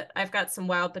them, but I've got some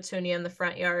wild petunia in the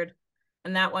front yard,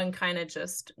 and that one kind of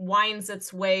just winds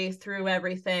its way through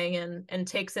everything and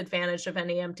takes advantage of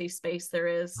any empty space there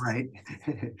is. Right.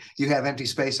 You have empty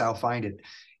space, I'll find it.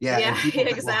 Yeah. Yeah, and people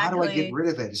think, exactly. well, how do I get rid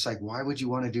of it? It's like, why would you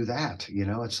want to do that?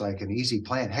 It's like an easy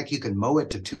plant. Heck, you can mow it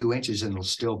to 2 inches and it'll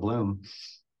still bloom.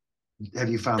 Have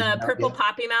you found the purple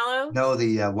poppy mallow? No,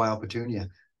 the wild petunia.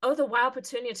 Oh, the wild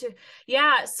petunia too.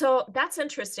 Yeah, so that's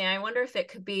interesting. I wonder if it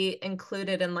could be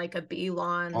included in like a bee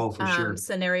lawn for sure.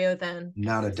 scenario then.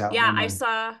 Not a doubt. Yeah, I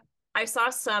saw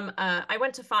some I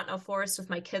went to Fontenot Forest with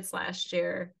my kids last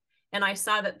year, and I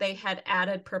saw that they had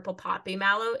added purple poppy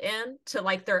mallow in to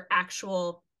like their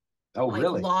actual Oh, like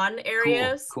really? lawn Cool,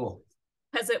 areas cool.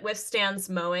 because it withstands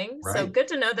mowing. So Right. good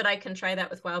to know that I can try that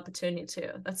with wild petunia too.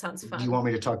 That sounds Do you fun. want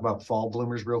me to talk about fall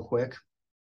bloomers real quick?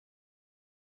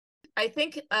 I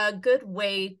think a good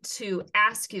way to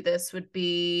ask you this would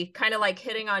be kind of like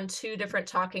hitting on two different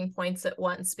talking points at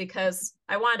once, because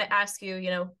I wanted to ask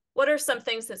you, what are some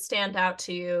things that stand out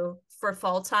to you for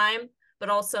fall time, but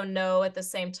also know at the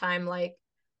same time, like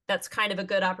that's kind of a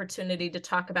good opportunity to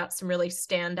talk about some really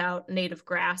standout native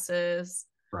grasses.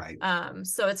 Right.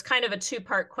 So it's kind of a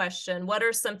two-part question. What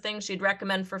are some things you'd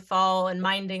recommend for fall? And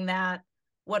minding that,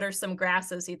 what are some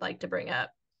grasses you'd like to bring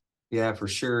up? Yeah, for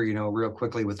sure. Real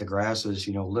quickly with the grasses,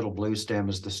 little blue stem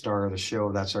is the star of the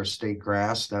show. That's our state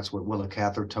grass. That's what Willa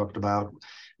Cather talked about,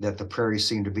 that the prairies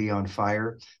seem to be on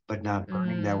fire, but not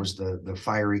burning. That Mm. was the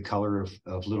fiery color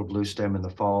of little blue stem in the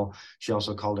fall. She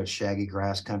also called it shaggy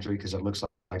grass country because it looks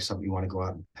like something you want to go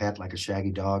out and pet, like a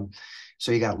shaggy dog.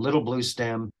 So you got little blue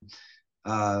stem,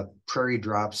 prairie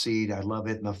drop seed. I love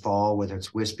it in the fall with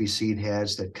its wispy seed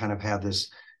heads that kind of have this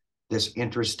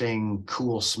interesting,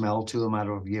 cool smell to them. I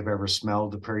don't know if you've ever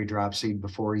smelled the prairie drop seed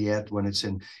before yet when it's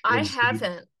I in seed.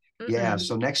 haven't. Yeah. Mm-mm.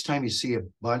 So next time you see a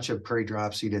bunch of prairie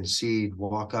drop seed in seed,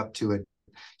 walk up to it.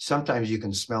 Sometimes you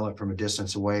can smell it from a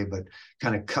distance away, but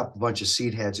kind of cup a bunch of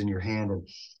seed heads in your hand and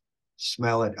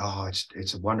smell it. Oh,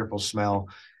 it's a wonderful smell.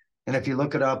 And if you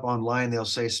look it up online, they'll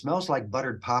say smells like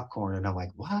buttered popcorn. And I'm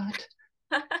like, what?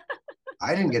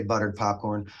 I didn't get buttered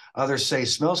popcorn. Others say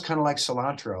smells kind of like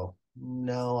cilantro.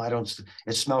 No, I don't.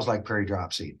 It smells like prairie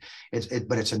drop seed.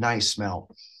 But it's a nice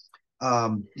smell.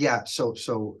 Yeah.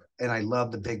 And I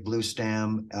love the big blue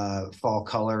stem, fall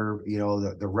color.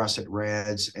 The russet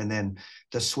reds, and then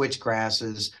the switch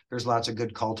grasses. There's lots of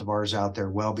good cultivars out there,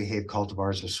 well-behaved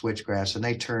cultivars of switchgrass, and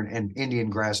and Indian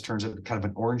grass turns into kind of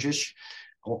an orangish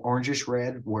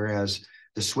red, whereas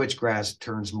the switchgrass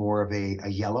turns more of a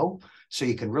yellow. So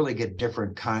you can really get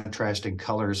different contrasting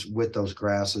colors with those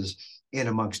grasses in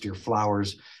amongst your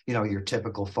flowers, your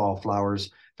typical fall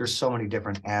flowers. There's so many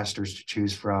different asters to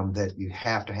choose from that you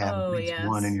have to have at Oh, least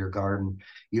one in yes. your garden.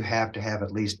 You have to have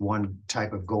at least one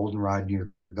type of goldenrod in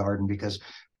your garden because,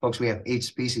 folks, we have 8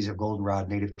 species of goldenrod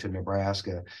native to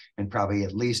Nebraska and probably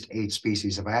at least 8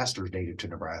 species of asters native to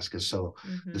Nebraska. So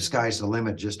the Mm-hmm. sky's the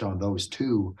limit just on those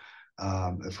two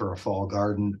for a fall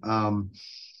garden.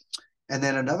 And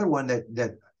then another one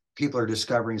that people are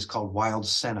discovering is called wild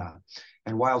senna.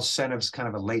 And wild senna is kind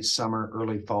of a late summer,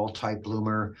 early fall type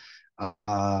bloomer.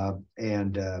 Man,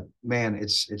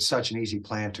 it's such an easy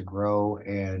plant to grow,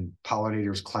 and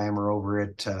pollinators clamor over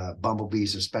it.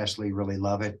 Bumblebees especially really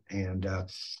love it. And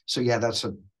so yeah, that's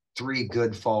 3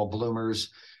 good fall bloomers.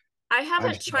 I'm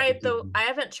sure I could do. I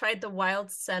haven't tried the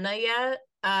wild senna yet.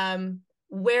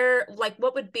 Where, like,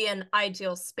 what would be an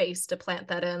ideal space to plant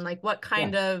that in? Like, what Yeah.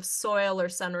 kind of soil or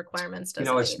sun requirements does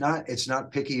it need? It's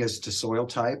not picky as to soil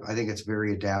type. I think it's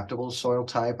very adaptable soil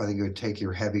type. I think it would take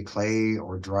your heavy clay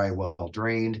or dry, well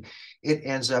drained.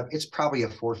 It's probably a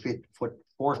 4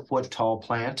 foot tall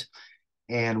plant,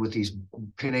 and with these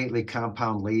pinnately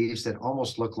compound leaves that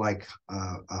almost look like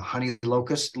a honey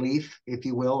locust leaf, if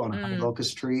you will, on a honey Mm,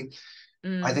 locust tree. I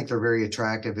mm, think they're very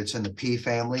attractive. It's in the pea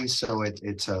family, so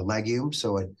it's a legume,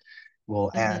 so it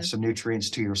will add mm-hmm. some nutrients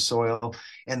to your soil.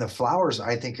 And the flowers,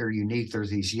 I think, are unique.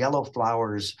 There's these yellow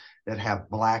flowers that have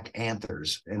black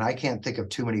anthers, and I can't think of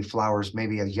too many flowers.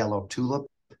 Maybe a yellow tulip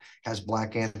has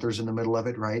black anthers in the middle of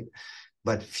it, right?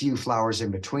 But few flowers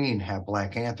in between have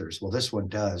black anthers. Well, this one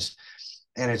does.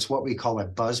 And it's what we call a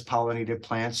buzz pollinated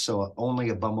plant. So only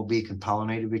a bumblebee can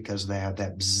pollinate it because they have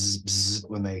that bzz,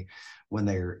 bzz when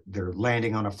they're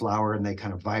landing on a flower, and they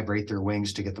kind of vibrate their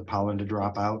wings to get the pollen to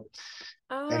drop out.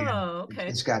 And Oh, okay.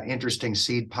 it's got interesting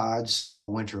seed pods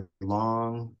winter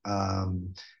long.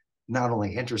 Not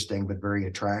only interesting but very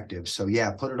attractive. So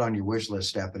yeah, put it on your wish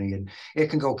list, Stephanie. And it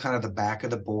can go kind of the back of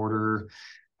the border.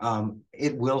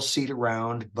 It will seed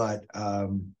around, but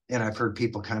and I've heard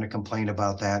people kind of complain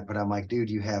about that. But I'm like, dude,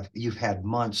 you've had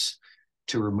months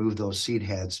to remove those seed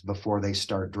heads before they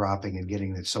start dropping and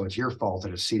getting it. So it's your fault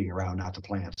that it's seeding around, not the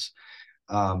plants.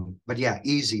 But yeah,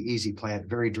 easy plant,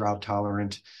 very drought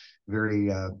tolerant,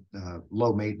 very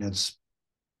low maintenance.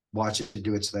 Watch it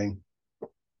do its thing.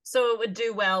 So it would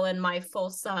do well in my full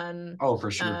sun Oh, for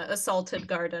sure. assaulted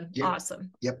garden. Yep,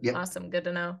 Awesome. yep. Awesome. Good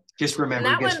to know. Just And remember,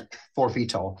 it that gets one, 4 feet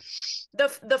tall.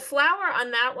 the flower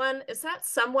on that one, is that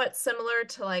somewhat similar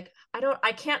to, like,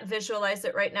 I can't visualize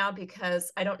it right now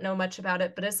because I don't know much about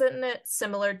it, but isn't it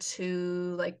similar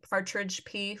to like partridge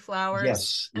pea flowers?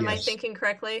 Yes, Am I yes, thinking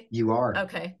correctly? you are.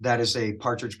 Okay. That is a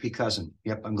partridge pea cousin.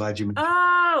 Yep, I'm glad you mentioned.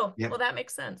 Oh, Yep, well, that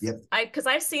makes sense. yep. Because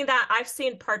I've seen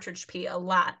partridge pea a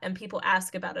lot and people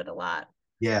ask about it a lot.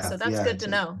 Yeah, So that's yeah. good It's to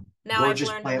a know. Now I've gorgeous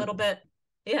learned a plant, little bit.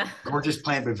 Yeah. gorgeous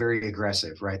plant, but very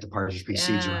aggressive, right? The partridge pea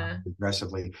seeds are Yeah.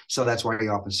 aggressively. So that's why you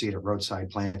often see it at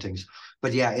roadside plantings.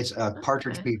 But yeah, it's a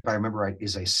partridge Okay. pea, if I remember right,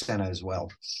 is a senna as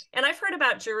well. And I've heard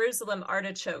about Jerusalem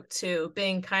artichoke too,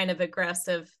 being kind of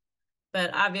aggressive, but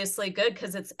obviously good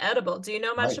because it's edible. Do you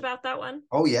know much Right. about that one?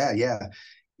 Oh yeah, yeah.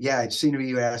 Yeah, it seemed to me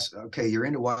you asked, okay, you're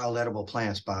into wild edible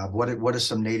plants, Bob. What are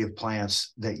some native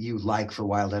plants that you like for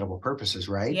wild edible purposes,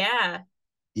 right? Yeah.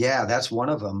 Yeah, that's one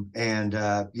of them. And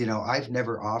I've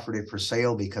never offered it for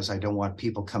sale because I don't want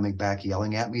people coming back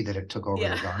yelling at me that it took over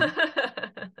Yeah. their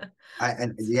garden.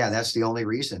 And yeah, that's the only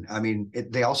reason. I mean,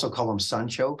 they also call them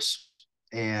sunchokes,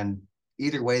 and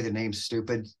either way, the name's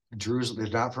stupid. Jerusalem,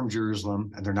 they're not from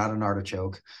Jerusalem, and they're not an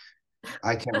artichoke.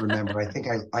 I can't remember. I think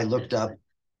I looked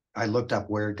up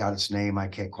where it got its name. I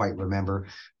can't quite remember.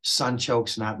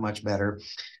 Sunchoke's not much better,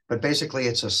 but basically,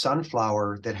 it's a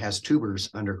sunflower that has tubers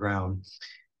underground.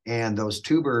 And those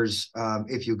tubers,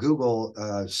 if you Google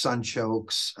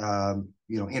sunchokes,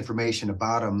 information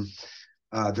about them,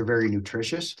 they're very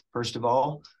nutritious, first of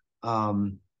all.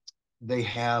 Um, they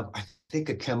have, I think,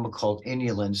 a chemical called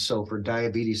inulin. So for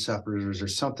diabetes sufferers,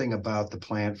 there's something about the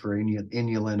plant for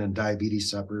inulin and diabetes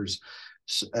sufferers,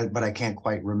 but I can't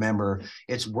quite remember.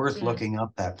 It's worth Mm. looking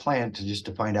up that plant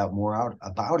to find out more out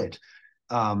about it.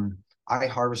 Um, I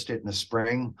harvest it in the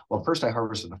spring. Well, first I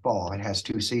harvest it in the fall. It has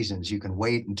two seasons. You can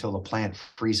wait until the plant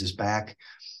freezes back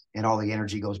and all the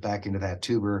energy goes back into that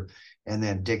tuber, and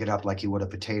then dig it up like you would a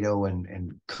potato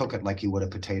and cook it like you would a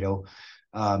potato.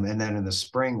 And then in the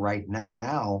spring, right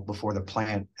now, before the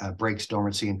plant breaks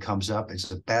dormancy and comes up, it's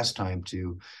the best time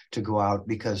to go out,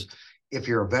 because if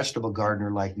you're a vegetable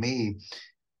gardener like me,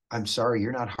 I'm sorry,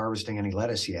 you're not harvesting any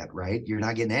lettuce yet, right? You're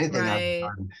not getting anything out of the Right.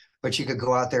 garden. But you could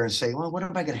go out there and say, well, what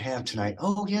am I going to have tonight?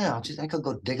 Oh yeah, I could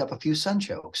go dig up a few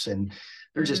sunchokes, and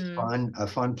they're just Mm. a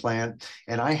fun plant.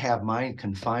 And I have mine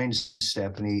confined,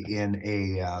 Stephanie, in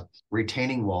a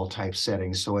retaining wall type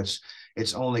setting, so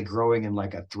it's only growing in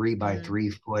like a 3 by 3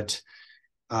 foot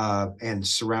and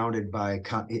surrounded by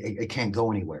it can't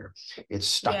go anywhere. It's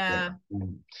stuck Yeah. there,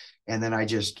 and then I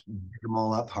just dig them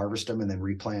all up, harvest them, and then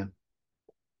replant.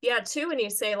 Yeah, too, when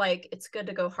you say like it's good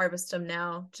to go harvest them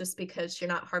now just because you're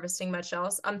not harvesting much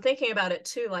else. I'm thinking about it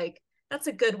too, like that's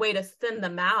a good way to thin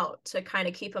them out to kind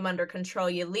of keep them under control.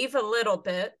 You leave a little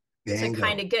bit to kind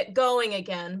Bingo. of get going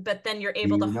again, but then you're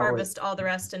able to You know it. harvest all the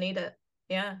rest and eat it.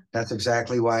 Yeah, That's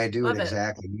exactly why I do it. love it.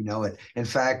 Exactly. You know it. In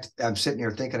fact, I'm sitting here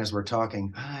thinking as we're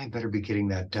talking, I better be getting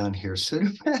that done here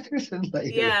sooner rather than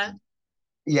later. Yeah,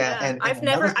 Yeah. yeah. And I've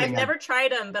another never thing, I've never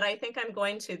tried them, but I think I'm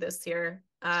going to this year.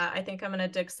 I think I'm gonna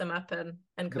dig some up and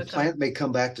the cook them. plant may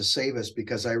come back to save us,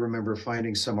 because I remember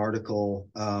finding some article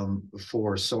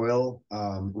for soil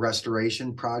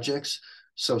restoration projects.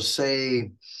 So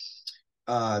say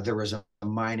there was a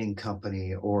mining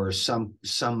company or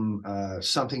something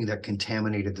that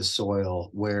contaminated the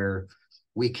soil where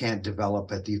we can't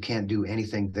develop it. You can't do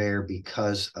anything there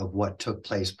because of what took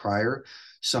place prior.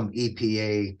 Some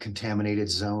EPA contaminated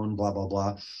zone, blah blah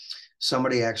blah.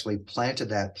 Somebody actually planted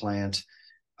that plant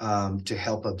to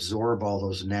help absorb all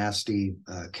those nasty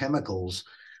chemicals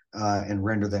and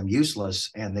render them useless.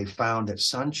 And they found that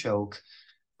sunchoke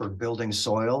for building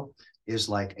soil is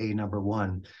like a number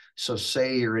one. So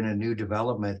say you're in a new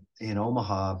development in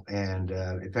Omaha, and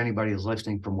if anybody is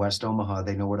listening from West Omaha,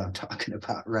 they know what I'm talking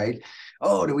about, right?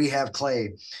 Oh, do we have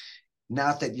clay?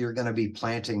 Not that you're going to be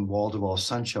planting wall-to-wall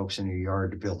sunchokes in your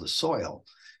yard to build the soil,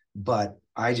 but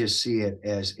I just see it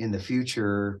as in the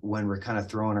future when we're kind of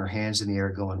throwing our hands in the air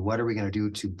going, what are we going to do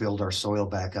to build our soil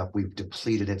back up? We've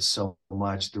depleted it so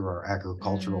much through our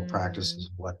agricultural Mm, practices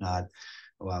and whatnot.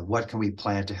 What can we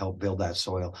plant to help build that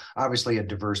soil? Obviously, a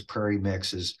diverse prairie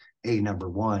mix is a number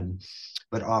one,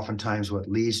 but oftentimes what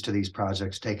leads to these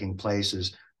projects taking place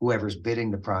is whoever's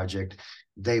bidding the project,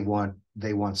 they want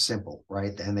simple,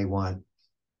 right? And they want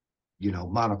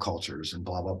monocultures and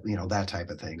blah blah, that type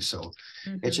of thing. So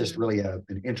it's just hmm. really an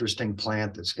interesting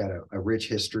plant that's got a rich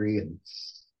history, and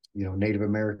Native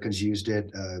Americans used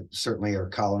it. Certainly, our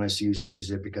colonists used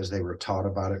it because they were taught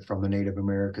about it from the Native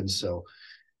Americans. So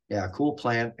yeah, cool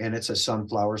plant, and it's a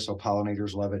sunflower, so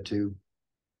pollinators love it too.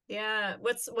 Yeah.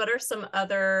 What are some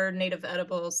other native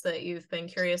edibles that you've been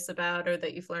curious about or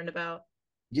that you've learned about?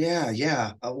 Yeah,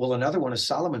 yeah. Well, another one is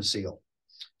Solomon seal.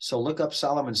 So look up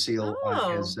Solomon seal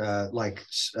as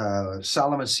Oh,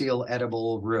 Solomon seal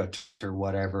edible root or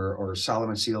whatever, or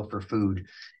Solomon seal for food.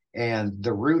 And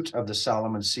the root of the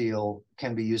Solomon seal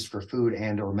can be used for food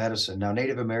and or medicine. Now,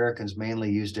 Native Americans mainly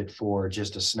used it for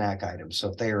just a snack item.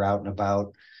 So if they are out and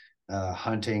about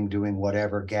hunting, doing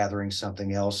whatever, gathering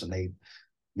something else, and they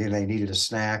they needed a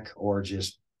snack or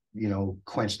just,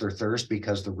 quench their thirst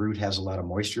because the root has a lot of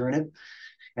moisture in it.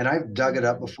 And I've dug it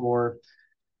up Mm. before,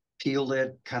 peeled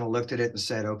it, kind of looked at it and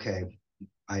said, okay,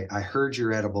 I heard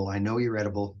you're edible. I know you're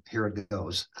edible. Here it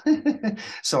goes.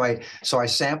 So I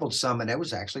sampled some, and it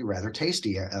was actually rather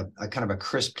tasty. A kind of a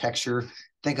crisp texture.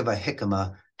 Think of a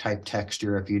jicama type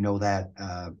texture, if you know that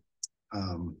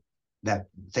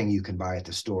thing you can buy at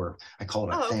the store. I call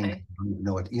it a Oh, thing. I okay. don't even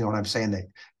know it. You know what I'm saying? That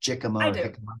jicama I or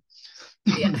do.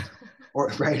 Yeah. jicama, or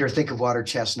right, or think of water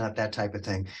chestnut, that type of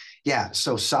thing. Yeah.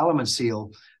 So Solomon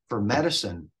seal for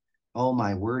medicine. Oh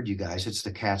my word, you guys, it's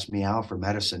the cat's meow for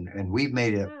medicine. And we've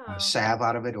made a Wow. salve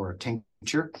out of it, or a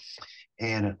tincture,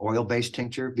 and an oil-based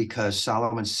tincture, because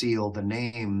Solomon seal, the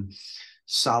name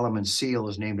Solomon seal,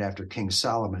 is named after King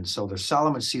Solomon. So the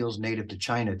Solomon seal is native to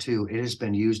China too. It has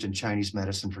been used in Chinese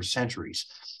medicine for centuries.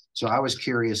 So I was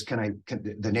curious, can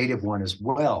the native one as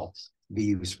well be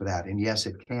used for that? And yes,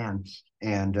 it can.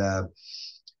 And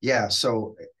yeah,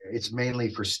 so it's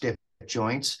mainly for stiff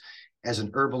joints. As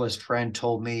an herbalist friend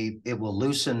told me, it will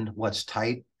loosen what's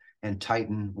tight and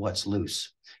tighten what's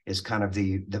loose, is kind of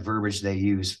the verbiage they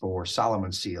use for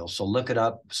Solomon seal. So look it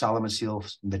up. Solomon seal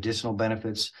medicinal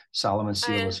benefits. Solomon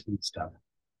seal is I food stuff.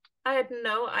 I had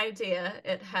no idea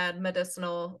it had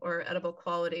medicinal or edible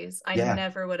qualities. I Yeah.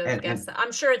 never would have guessed And that.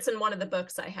 I'm sure it's in one of the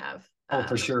books I have, oh,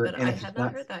 for sure. but And I if had it's not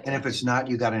not, heard that and if yet. it's not,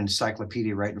 you got an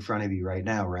encyclopedia right in front of you right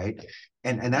now, right?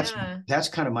 And Yeah. that's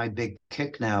kind of my big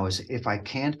kick now, is if I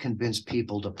can't convince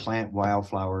people to plant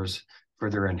wildflowers for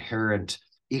their inherent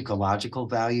ecological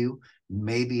value,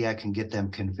 maybe I can get them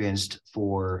convinced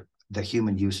for the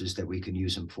human uses that we can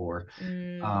use them for.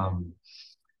 Mm. Um,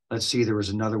 let's see, there was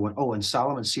another one. Oh, and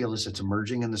Solomon seal, as it's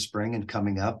emerging in the spring and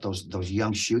coming up, those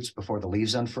young shoots before the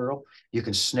leaves unfurl, you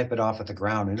can snip it off at the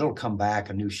ground and it'll come back.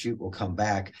 A new shoot will come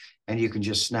back, and you can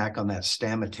just snack on that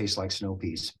stem. It tastes like snow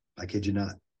peas. I kid you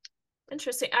not.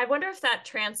 Interesting. I wonder if that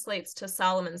translates to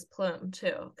Solomon's plume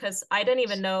too, because I didn't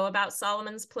even know about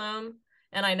Solomon's plume,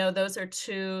 and I know those are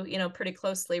two, pretty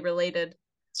closely related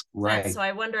plants. Right. So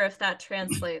I wonder if that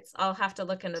translates. I'll have to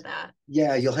look into that.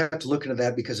 Yeah, you'll have to look into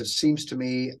that, because it seems to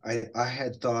me, I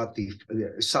had thought the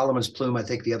Solomon's plume, I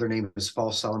think the other name is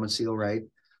false Solomon seal, right?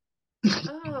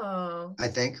 Oh, I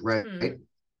think, right. hmm.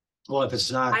 Well, if it's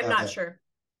not, I'm not sure.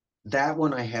 that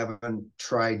one I haven't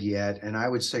tried yet, and I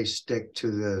would say stick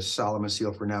to the Solomon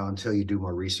seal for now until you do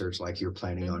more research, like you're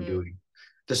planning on Hmm. doing.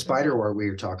 The Hmm. spiderwort we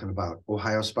were talking about,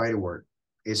 Ohio spiderwort,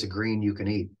 is a green you can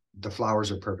eat. The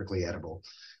flowers are perfectly edible.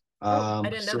 Oh, I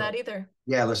didn't know So that either.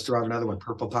 yeah, let's throw out another one. Hmm.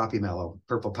 Purple poppy mallow.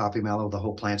 Purple poppy mallow, the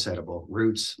whole plant's edible.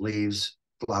 Roots, leaves,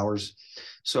 flowers.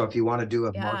 So if you want to do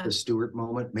a Martha Yeah. Stewart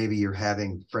moment, maybe you're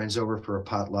having friends over for a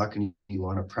potluck and you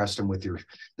want to press them with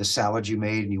the salad you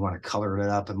made, and you want to color it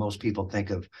up. And most people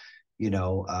think of, you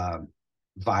know,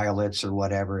 violets or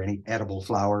whatever, any edible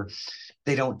flower.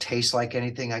 They don't taste like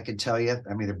anything, I can tell you.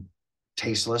 I mean, they're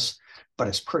tasteless, but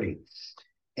it's pretty.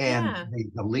 And Yeah.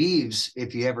 the leaves,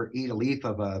 if you ever eat a leaf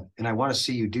of and I want to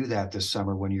see you do that this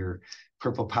summer when your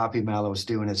purple poppy mallow is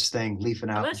doing its thing, leafing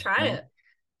I'm out gonna in try spring. it.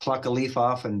 Pluck a leaf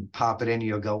off and pop it in.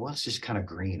 You'll go, well, it's just kind of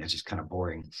green. It's just kind of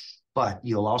boring. But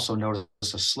you'll also notice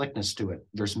a slickness to it.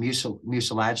 There's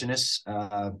mucilaginous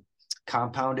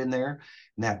compound in there,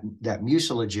 and that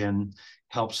mucilagen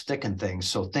helps thicken things.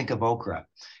 So think of okra.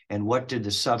 And what did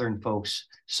the southern folks?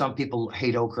 Some people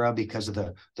hate okra because of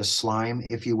the slime,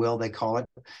 if you will, they call it.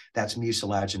 That's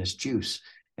mucilaginous juice.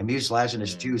 And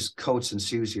mucilaginous Mm. juice coats and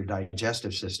soothes your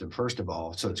digestive system, first of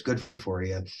all. So it's good for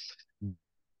you.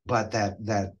 But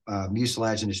that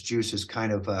mucilaginous juice is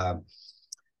kind of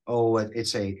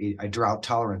it's a drought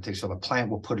tolerant thing. So the plant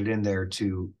will put it in there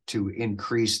to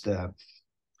increase the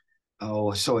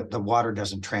water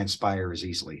doesn't transpire as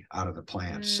easily out of the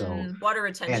plant. So Mm. Water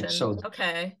and retention. so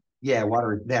Okay. yeah,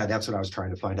 water. Yeah, that's what I was trying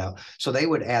to find out. So they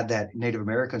would add that. Native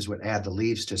Americans would add the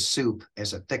leaves to soup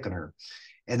as a thickener,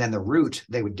 and then the root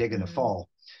they would dig in the Mm. fall.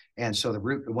 And so the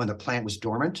root, when the plant was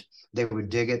dormant, they would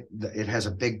dig it. It has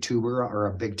a big tuber or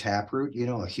a big taproot,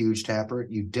 a huge taproot.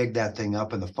 You dig that thing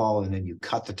up in the fall, and then you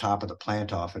cut the top of the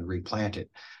plant off and replant it.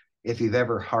 If you've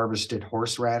ever harvested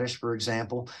horseradish, for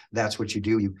example, that's what you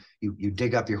do. You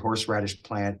dig up your horseradish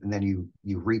plant, and then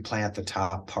you replant the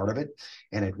top part of it,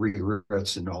 and it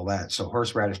reroots and all that. So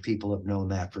horseradish people have known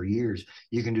that for years.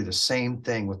 You can do the same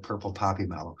thing with purple poppy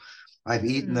mallow. I've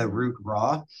eaten the Mm. root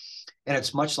raw, and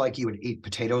it's much like you would eat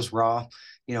potatoes raw.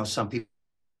 Some people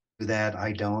do that.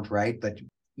 I don't, right? But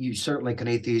you certainly can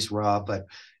eat these raw, but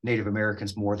Native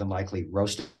Americans more than likely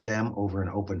roast them over an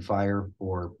open fire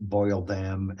or boil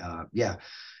them. Yeah.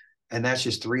 And that's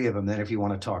just three of them. Then if you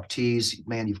want to talk teas,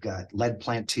 man, you've got lead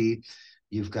plant tea.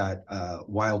 You've got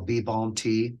wild bee balm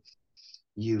tea.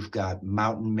 You've got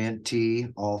mountain mint tea.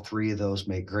 All three of those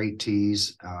make great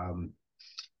teas.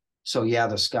 So yeah,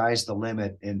 the sky's the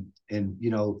limit. And you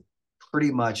know,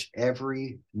 pretty much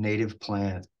every native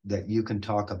plant that you can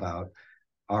talk about,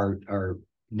 our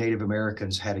Native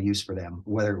Americans had a use for them,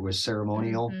 whether it was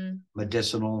ceremonial, Mm-hmm.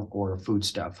 medicinal, or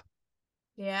foodstuff.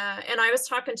 Yeah, and I was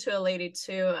talking to a lady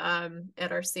too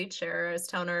at our seed share. I was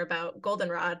telling her about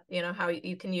goldenrod, you know, how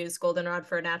you can use goldenrod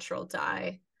for a natural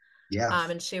dye. Yeah.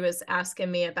 And she was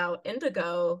asking me about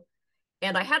indigo,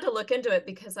 and I had to look into it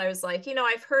because I was like, you know,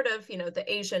 I've heard of, you know,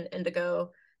 the Asian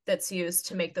indigo that's used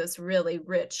to make those really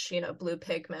rich, you know, blue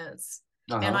pigments.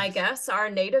 And Uh-huh. I guess our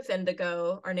native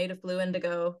indigo, our native blue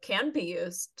indigo can be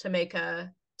used to make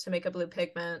a blue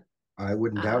pigment. I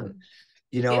wouldn't doubt it. Um,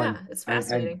 You know, and yeah, it's I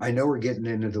fascinating. I know we're getting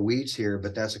into the weeds here,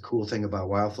 but that's a cool thing about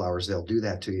wildflowers. They'll do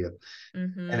that to you.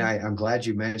 And Mm-hmm. I'm glad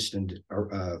you mentioned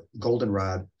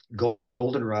goldenrod.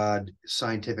 Goldenrod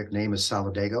scientific name is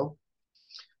solidago.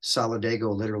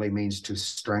 Solidago literally means to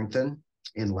strengthen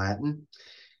in Latin.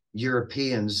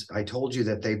 Europeans, I told you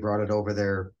that they brought it over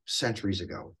there centuries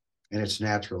ago and it's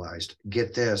naturalized.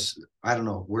 Get this, I don't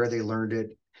know where they learned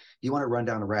it. You want to run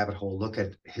down a rabbit hole, look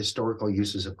at historical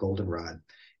uses of goldenrod.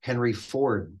 Henry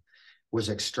Ford was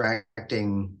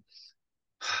extracting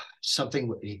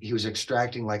something, he was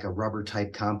extracting like a rubber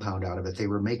type compound out of it. They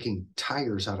were making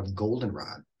tires out of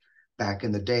goldenrod back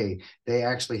in the day. They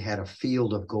actually had a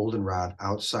field of goldenrod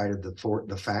outside of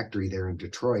the factory there in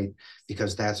Detroit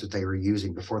because that's what they were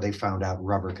using before they found out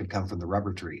rubber could come from the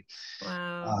rubber tree.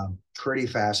 Wow. Pretty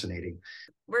fascinating.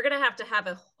 We're going to have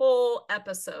a whole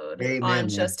episode on Amen, man.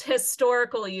 just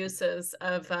historical uses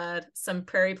of some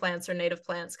prairie plants or native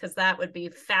plants, because that would be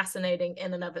fascinating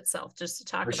in and of itself, just to For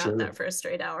talk about sure. that for a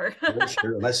straight hour. For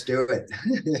sure. Let's do it.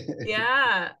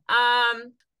 Yeah.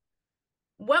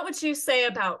 What would you say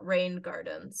about rain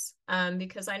gardens?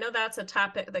 Because I know that's a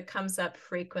topic that comes up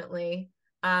frequently.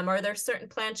 Are there certain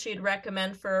plants you'd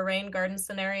recommend for a rain garden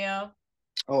scenario?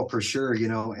 Oh, for sure. You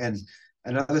know, and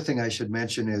another thing I should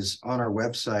mention is on our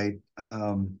website,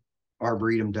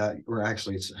 arboretum. Or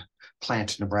actually, it's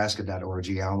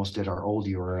plantnebraska.org. I almost did our old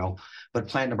URL, but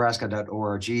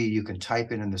plantnebraska.org. You can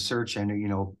type in the search and, you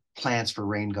know, plants for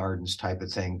rain gardens type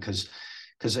of thing. Because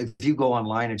if you go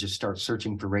online and just start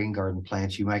searching for rain garden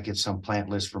plants, you might get some plant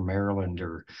list from Maryland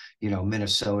or, you know,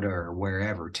 Minnesota or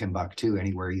wherever, Timbuktu,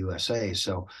 anywhere USA.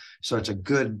 So it's a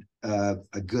good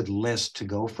list to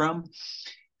go from.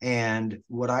 And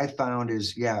what I found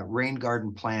is, yeah, rain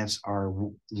garden plants are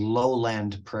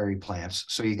lowland prairie plants.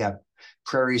 So you got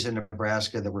prairies in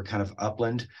Nebraska that were kind of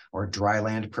upland or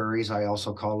dryland prairies, I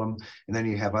also call them. And then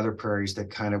you have other prairies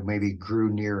that kind of maybe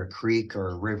grew near a creek or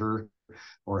a river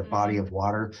or a body of Mm,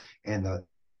 water. And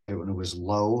when it was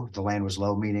low, the land was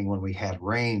low, meaning when we had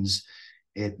rains,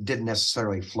 it didn't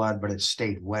necessarily flood, but it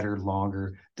stayed wetter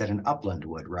longer than an upland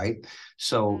would, right?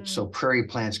 So mm, prairie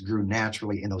plants grew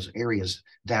naturally in those areas.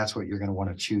 That's what you're going to want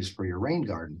to choose for your rain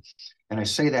garden. And I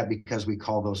say that because we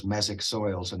call those mesic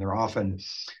soils, and they're often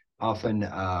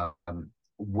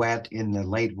wet in the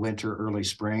late winter, early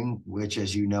spring, which,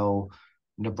 as you know,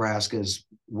 Nebraska's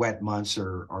wet months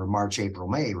are March, April,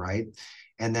 May, right?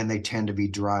 And then they tend to be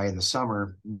dry in the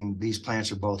summer. These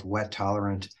plants are both wet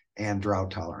tolerant and drought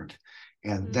tolerant.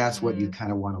 And that's what you mm,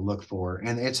 kind of want to look for.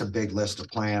 And it's a big list of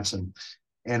plants.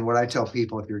 And what I tell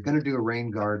people, if you're going to do a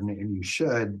rain garden, and you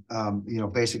should, you know,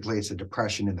 basically it's a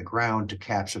depression in the ground to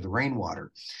capture the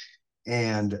rainwater.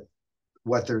 And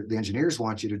what the engineers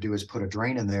want you to do is put a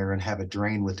drain in there and have it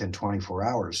drain within 24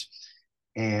 hours.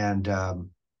 And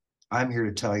I'm here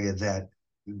to tell you that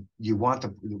you want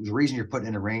the reason you're putting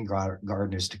in a rain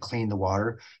garden is to clean the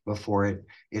water before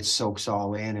it soaks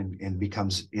all in and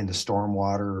becomes in the storm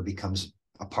water or becomes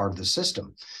a part of the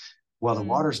system. Well, the mm,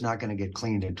 water's not going to get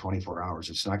cleaned in 24 hours.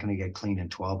 It's not going to get cleaned in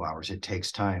 12 hours. It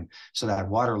takes time. So that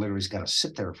water literally's got to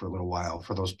sit there for a little while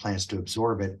for those plants to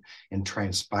absorb it and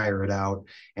transpire it out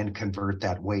and convert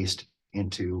that waste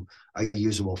into a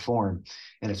usable form.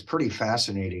 And it's pretty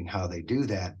fascinating how they do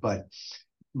that. But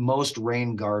most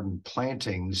rain garden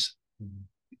plantings,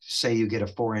 say you get a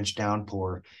 4-inch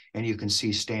downpour and you can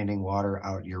see standing water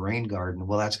out your rain garden,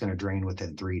 well, that's going to drain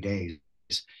within 3 days.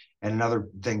 And another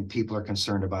thing people are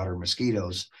concerned about are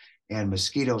mosquitoes. And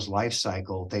mosquitoes' life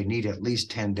cycle, they need at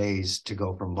least 10 days to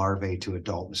go from larvae to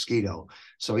adult mosquito.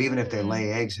 So even if they mm,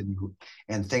 lay eggs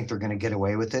and think they're going to get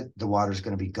away with it, the water's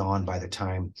going to be gone by the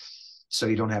time, so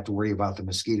you don't have to worry about the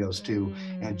mosquitoes too.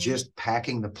 And mm, just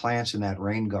packing the plants in that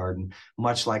rain garden,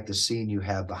 much like the scene you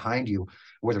have behind you,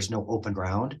 where there's no open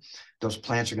ground, those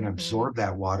plants are going to absorb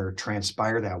that water,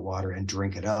 transpire that water, and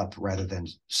drink it up rather than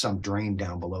some drain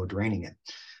down below draining it.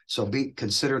 So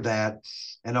consider that,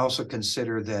 and also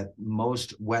consider that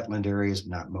most wetland areas,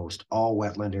 not most, all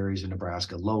wetland areas in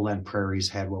Nebraska, lowland prairies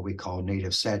had what we call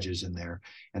native sedges in there,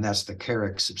 and that's the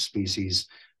carex species,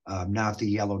 not the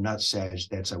yellow nut sedge.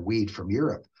 That's a weed from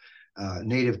Europe.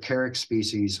 Native carex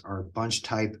species are bunch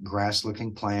type grass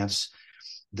looking plants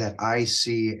that I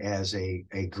see as a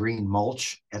green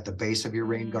mulch at the base of your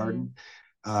rain garden.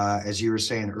 As you were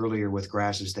saying earlier with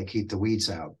grasses, they keep the weeds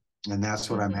out. And that's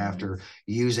what I'm after,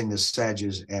 using the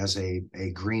sedges as a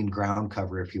green ground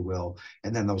cover, if you will.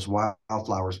 And then those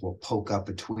wildflowers will poke up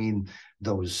between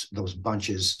those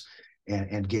bunches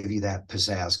and give you that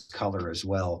pizzazz color as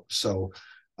well. So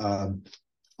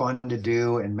fun to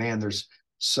do. And man, there's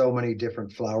so many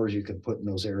different flowers you can put in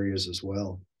those areas as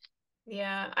well.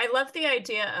 Yeah, I love the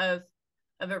idea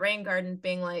of a rain garden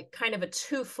being like kind of a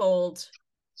twofold,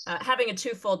 having a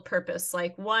twofold purpose.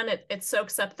 Like one, it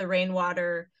soaks up the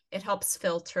rainwater, it helps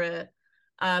filter it.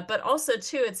 But also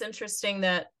too, it's interesting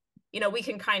that, we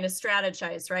can kind of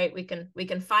strategize, right? We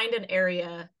can find an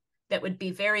area that would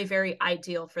be very, very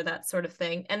ideal for that sort of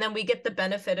thing. And then we get the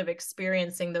benefit of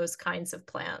experiencing those kinds of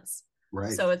plants.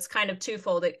 Right. So it's kind of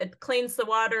twofold. It cleans the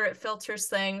water, it filters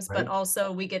things, but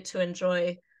also we get to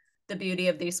enjoy the beauty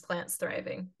of these plants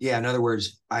thriving. Yeah, in other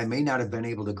words, I may not have been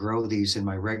able to grow these in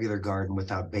my regular garden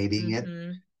without babying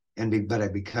it.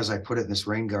 But because I put it in this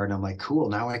rain garden, I'm like, cool,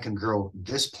 now I can grow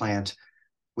this plant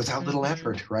without little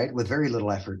effort, right? With very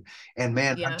little effort. And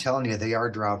man, I'm telling you, they are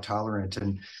drought tolerant.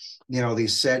 And,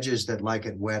 these sedges that like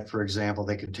it wet, for example,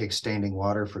 they can take standing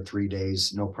water for 3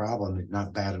 days, no problem,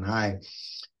 not bat an eye.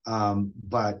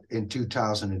 But in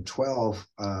 2012,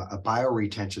 a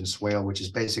bioretention swale, which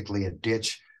is basically a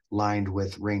ditch lined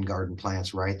with rain garden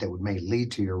plants, right, that may lead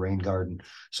to your rain garden.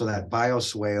 So that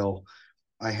bioswale,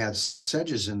 I had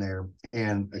sedges in there,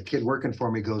 and a kid working for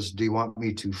me goes, do you want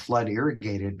me to flood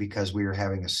irrigate it because we were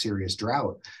having a serious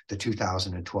drought, the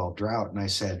 2012 drought? And I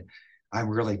said, I'm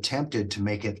really tempted to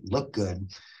make it look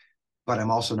good, but I'm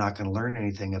also not going to learn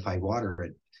anything if I water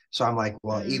it. So I'm like,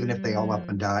 well, even if they all up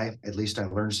and die, at least I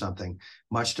learned something.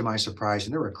 Much to my surprise,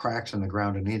 and there were cracks in the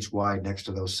ground an inch wide next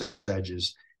to those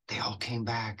sedges. They all came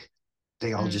back.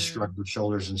 They all just shrugged their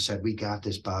shoulders and said, we got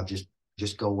this, Bob.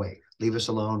 Just go away. Leave us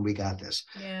alone. We got this.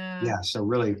 Yeah. So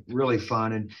really, really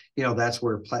fun. And, that's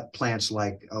where plants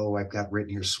like, I've got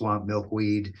written here, swamp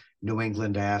milkweed, New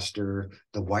England aster,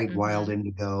 the white wild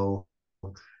indigo,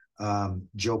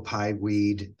 Joe Pye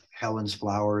weed, Helen's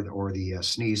flower, or the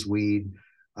sneeze weed,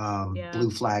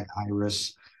 blue flag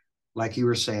iris. Like you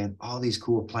were saying, all these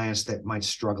cool plants that might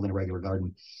struggle in a regular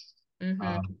garden.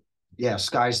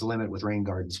 Sky's the limit with rain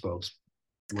gardens, folks.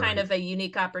 It's kind of a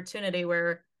unique opportunity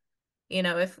where,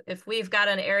 if we've got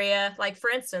an area, like for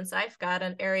instance, I've got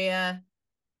an area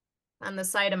on the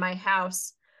side of my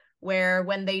house where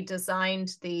when they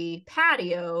designed the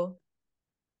patio,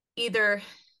 either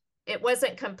it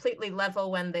wasn't completely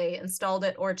level when they installed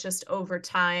it, or just over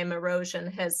time erosion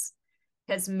has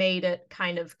made it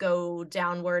kind of go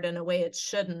downward in a way it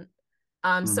shouldn't.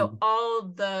 So all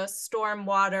the storm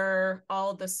water,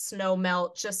 all the snow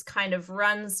melt just kind of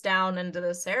runs down into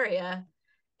this area.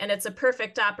 And it's a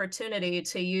perfect opportunity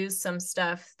to use some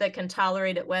stuff that can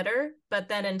tolerate it wetter, but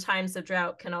then in times of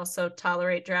drought can also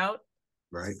tolerate drought.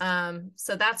 Right.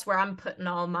 So that's where I'm putting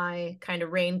all my kind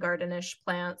of rain gardenish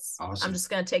plants. Awesome. I'm just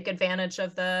going to take advantage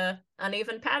of the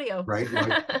uneven patio. Right.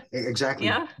 Exactly.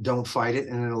 Yeah. Don't fight it.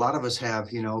 And a lot of us have,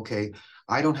 okay,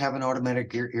 I don't have an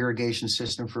automatic irrigation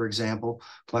system, for example,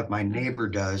 but my neighbor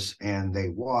does, and they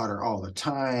water all the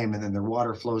time. And then their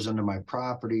water flows into my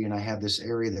property, and I have this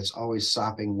area that's always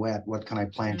sopping wet. What can I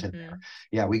plant in there?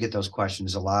 Yeah, we get those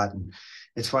questions a lot. And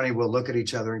it's funny, we'll look at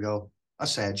each other and go, a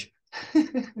sedge.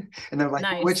 And they're like,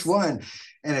 nice. Which one?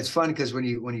 And it's fun because when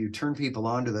you turn people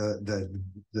on to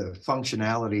the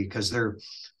functionality, because they're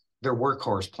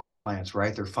workhorse plants,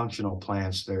 right? They're functional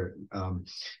plants. They're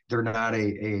not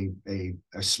a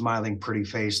smiling pretty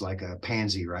face like a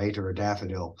pansy, right, or a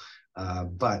daffodil.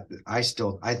 But I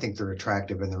think they're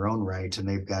attractive in their own right, and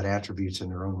they've got attributes in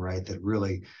their own right that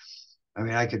really, I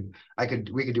mean,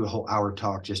 we could do a whole hour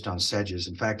talk just on sedges.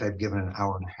 In fact, I've given an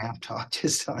hour and a half talk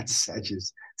just on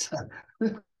sedges.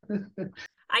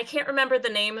 I can't remember the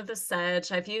name of the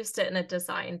sedge. I've used it in a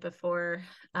design before,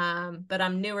 but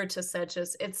I'm newer to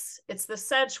sedges. It's the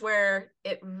sedge where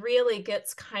it really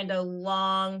gets kind of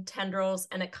long tendrils,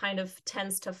 and it kind of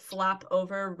tends to flop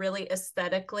over really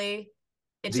aesthetically.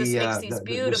 It just makes these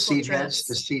beautiful seed drifts.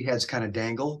 The seed heads kind of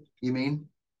dangle, you mean?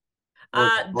 or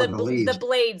the The leaves?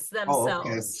 blades Oh, okay.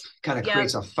 themselves. Kind of Yep.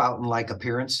 creates a fountain-like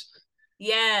appearance.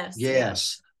 Yes,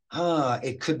 Yes. yes.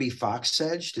 It could be fox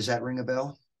sedge. Does that ring a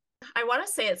bell? I want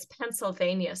to say it's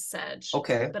Pennsylvania sedge,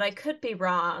 Okay. but I could be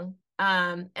wrong.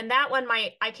 And that one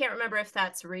might, I can't remember if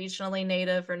that's regionally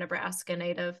native or Nebraska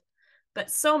native, but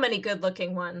so many good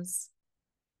looking ones.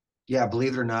 Yeah,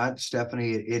 believe it or not,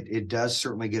 Stephanie, it does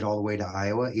certainly get all the way to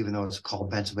Iowa, even though it's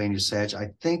called Pennsylvania sedge.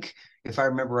 I think if I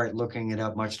remember right, looking it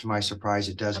up, much to my surprise,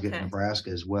 it does get Okay.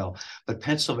 Nebraska as well. But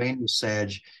Pennsylvania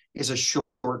sedge is a short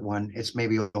one. It's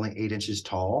maybe only 8 inches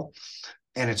tall,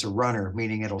 and it's a runner,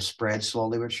 meaning it'll spread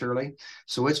slowly but surely.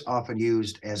 So it's often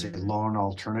used as a lawn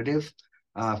alternative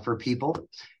for people.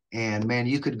 And man,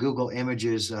 you could Google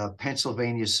images of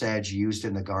Pennsylvania sedge used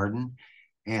in the garden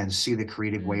and see the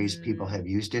creative ways people have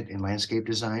used it in landscape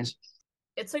designs.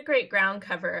 It's a great ground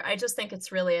cover. I just think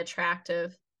it's really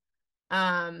attractive.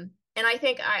 And I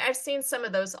think I've seen some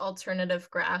of those alternative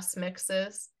grass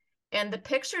mixes, and the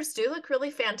pictures do look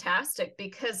really fantastic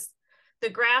because the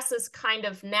grass is kind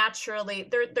of naturally,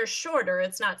 they're shorter.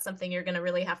 It's not something you're going to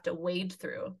really have to wade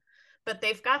through, but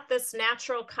they've got this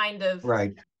natural kind of,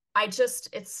 Right.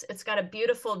 it's got a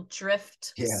beautiful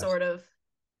drift Yeah. sort of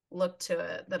look to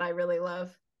it that I really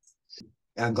love.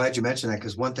 I'm glad you mentioned that,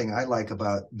 because one thing I like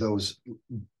about those,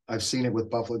 I've seen it with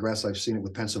buffalo grass, I've seen it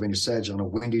with Pennsylvania sedge on a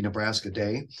windy Nebraska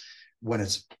day when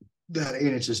it's that 8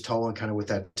 inches tall and kind of with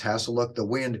that tassel look. The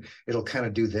wind, it'll kind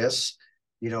of do this.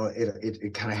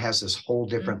 It kind of has this whole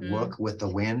different look with the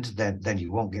wind than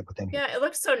you won't get with any. Yeah, it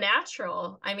looks so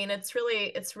natural. I mean, it's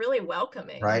really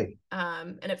welcoming. Right.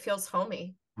 And it feels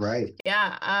homey. Right.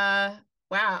 Yeah.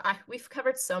 Wow. We've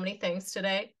covered so many things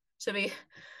today. To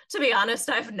be honest,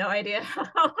 I have no idea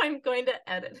how I'm going to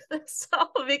edit this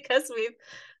all because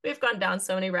we've gone down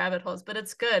so many rabbit holes, but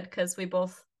it's good because we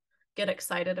both get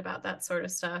excited about that sort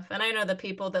of stuff. And I know the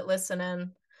people that listen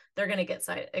in, they're going to get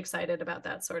excited about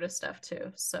that sort of stuff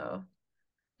too. So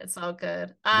it's all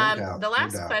good. No doubt. The No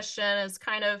last doubt. question is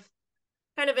kind of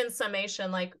in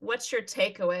summation, like what's your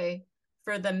takeaway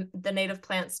for the native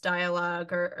plants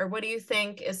dialogue, or what do you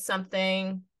think is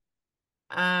something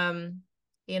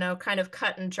kind of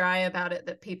cut and dry about it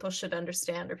that people should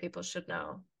understand or people should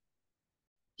know?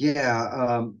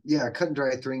 Yeah, cut and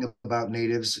dry thing about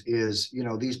natives is,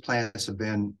 these plants have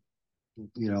been,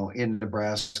 in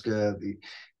Nebraska.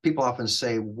 People often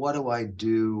say, what do I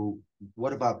do?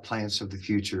 What about plants of the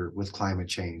future with climate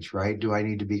change, right? Do I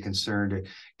need to be concerned?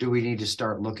 Do we need to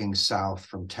start looking south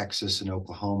from Texas and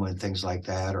Oklahoma and things like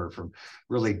that, or from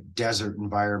really desert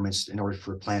environments in order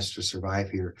for plants to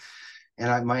survive here?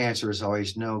 And my answer is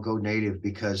always no, go native,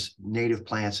 because native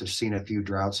plants have seen a few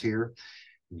droughts here.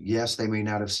 Yes, they may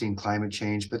not have seen climate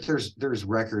change, but there's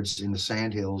records in the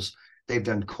Sandhills. They've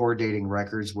done core dating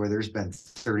records where there's been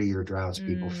 30-year droughts,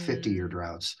 people, 50-year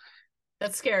droughts.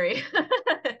 That's scary.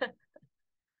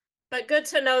 But good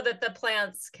to know that the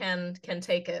plants can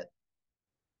take it.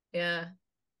 Yeah.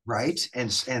 Right. And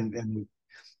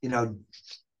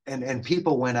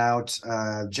people went out.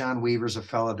 John Weaver's a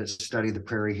fellow that studied the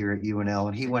prairie here at UNL,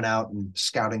 and he went out and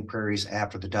scouting prairies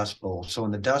after the Dust Bowl. So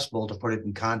in the Dust Bowl, to put it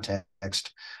in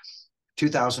context,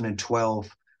 2012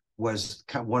 was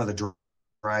kind of one of the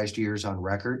driest years on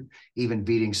record, even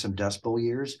beating some Dust Bowl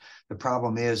years. The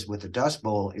problem is with the Dust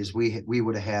Bowl is we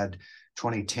would have had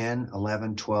 2010,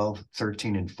 11, 12,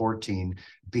 13, and 14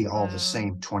 be all the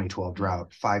same 2012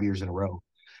 drought, 5 years in a row.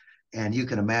 And you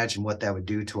can imagine what that would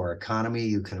do to our economy.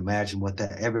 You can imagine what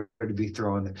that everybody would be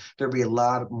throwing. There'd be a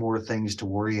lot more things to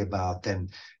worry about than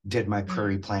did my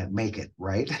prairie plant make it,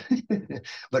 right?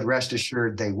 But rest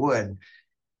assured they would.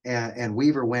 And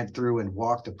Weaver went through and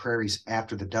walked the prairies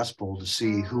after the Dust Bowl to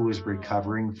see who was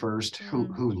recovering first,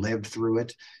 who lived through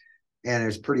it. And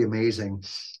it's pretty amazing.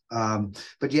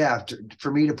 But yeah,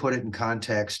 for me to put it in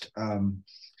context,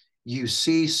 you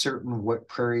see certain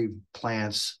prairie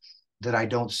plants that I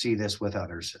don't see this with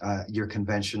others, your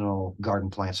conventional garden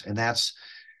plants. And that's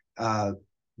the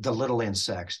little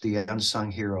insects, the unsung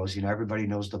heroes. Everybody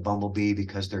knows the bumblebee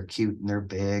because they're cute and they're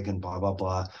big and blah, blah,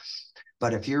 blah.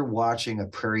 But if you're watching a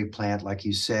prairie plant, like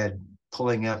you said,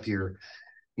 pulling up your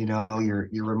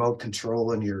remote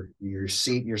control and your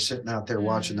seat, and you're sitting out there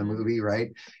watching the movie,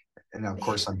 right? And of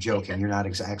course, I'm joking. You're not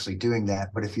exactly doing that.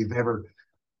 But if you've ever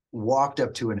walked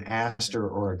up to an aster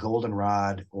or a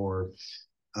goldenrod or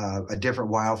a different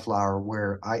wildflower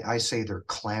where I say they're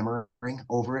clamoring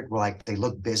over it, like they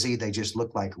look busy, they just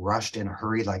look like rushed in a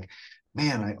hurry, like,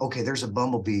 man, okay, there's a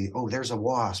bumblebee. Oh, there's a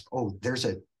wasp. Oh,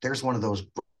 there's one of those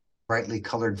brightly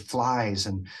colored flies.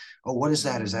 And oh, what is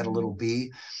that? Is that a little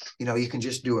bee? You can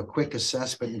just do a quick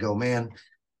assessment and go, man,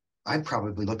 I'm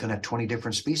probably looking at 20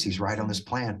 different species right on this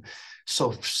plant.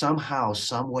 So somehow,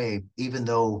 some way, even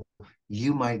though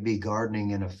you might be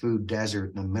gardening in a food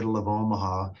desert in the middle of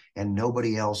Omaha and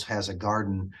nobody else has a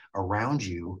garden around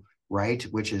you, right?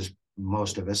 Which is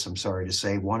most of us, I'm sorry to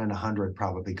say, 1 in 100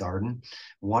 probably garden,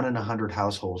 1 in 100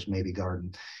 households maybe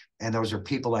garden. And those are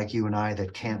people like you and I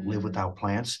that can't live without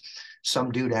plants.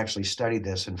 Some dude actually studied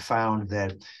this and found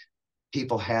that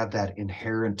people have that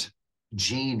inherent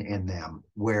gene in them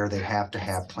where they have to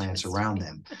have plants around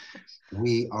them.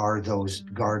 We are those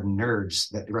garden nerds,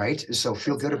 that right? So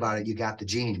feel good about it. You got the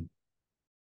gene.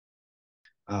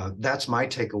 That's my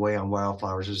takeaway on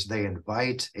wildflowers is they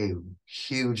invite a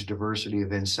huge diversity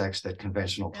of insects that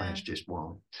conventional plants just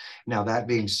won't. Now, that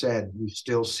being said, you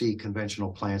still see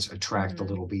conventional plants attract the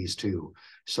little bees too.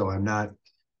 So I'm not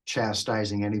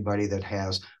chastising anybody that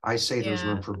has, I say there's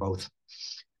room for both.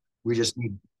 We just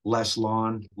need less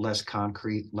lawn, less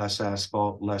concrete, less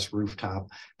asphalt, less rooftop.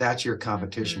 That's your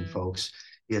competition, folks,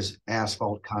 is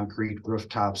asphalt, concrete,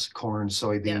 rooftops, corn,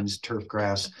 soybeans, turf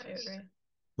grass. I agree.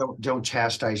 Don't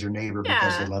chastise your neighbor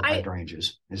because they love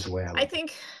hydrangeas, is the way I look.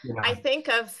 I think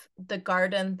of the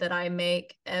garden that I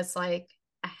make as like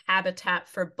a habitat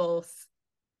for both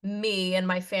me and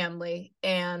my family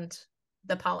and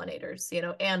the pollinators, you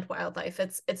know, and wildlife.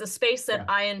 It's a space that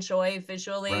I enjoy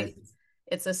visually. Right.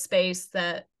 It's a space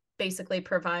that basically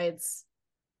provides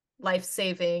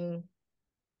life-saving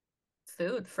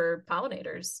food for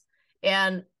pollinators.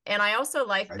 And I also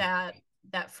like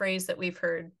that phrase that we've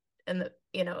heard in the,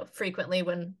 you know, frequently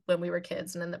when we were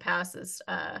kids and in the past is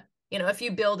you know, if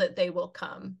you build it, they will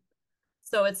come.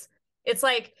 So it's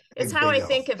like, it's how I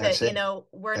think of it. You know,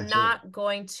 we're not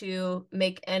going to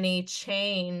make any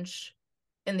change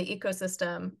in the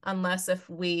ecosystem unless if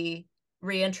we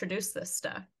reintroduce this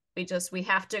stuff. We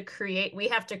have to create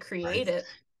it.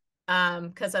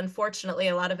 Because unfortunately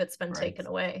a lot of it's been taken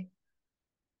away.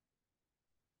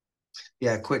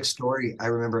 Yeah, quick story. I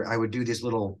remember I would do these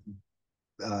little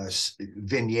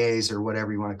vignettes or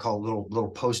whatever you want to call it, little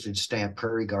postage stamp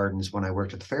prairie gardens when I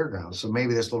worked at the fairgrounds. So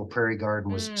maybe this little prairie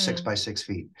garden was 6 by 6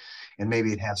 feet, and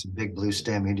maybe it had some big blue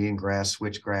stem Indian grass,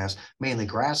 switchgrass, mainly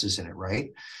grasses in it, right?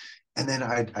 And then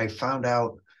I found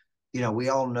out, you know, we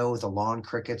all know the lawn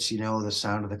crickets, you know, the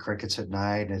sound of the crickets at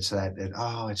night. And it's that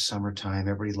oh, it's summertime.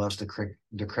 Everybody loves the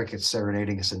crickets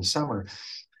serenading us in summer.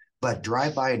 But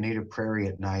drive by a native prairie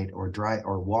at night, or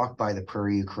walk by the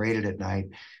prairie you created at night.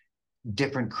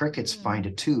 Different crickets find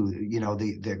it too. You know,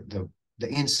 the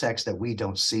insects that we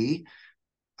don't see,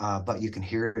 but you can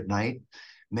hear at night.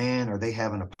 Man, are they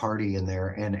having a party in there?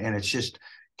 And it's just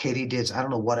katydids. I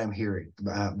don't know what I'm hearing,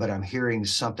 but I'm hearing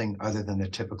something other than the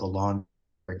typical lawn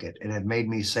cricket. And it made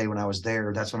me say when I was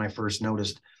there, that's when I first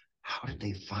noticed, how did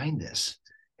they find this,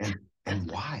 and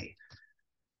why?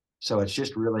 So it's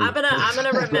just really. I'm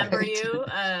gonna remember you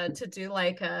to do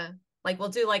we'll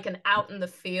do like an out in the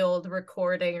field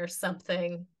recording or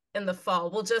something in the fall.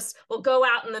 We'll go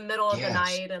out in the middle of the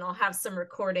night, and I'll have some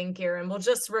recording gear, and we'll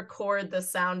just record the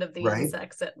sound of the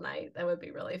insects at night. That would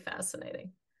be really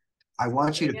fascinating. I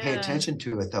want you to pay attention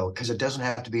to it though, because it doesn't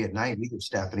have to be at night either,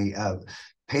 Stephanie.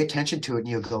 Pay attention to it and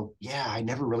you'll go, yeah, I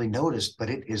never really noticed, but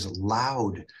it is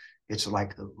loud. It's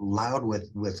like loud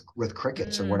with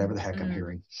crickets or whatever the heck I'm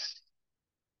hearing.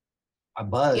 A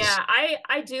buzz. Yeah,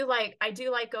 I do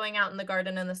like going out in the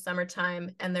garden in the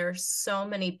summertime, and there's so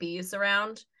many bees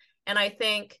around. And I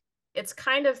think it's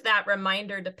kind of that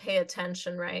reminder to pay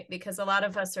attention, right? Because a lot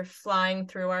of us are flying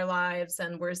through our lives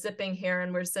and we're zipping here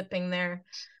and we're zipping there.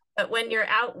 But when you're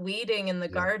out weeding in the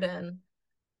garden,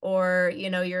 or,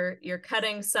 you know, you're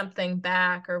cutting something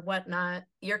back or whatnot,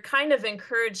 you're kind of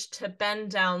encouraged to bend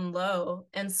down low.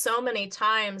 And so many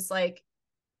times, like,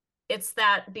 it's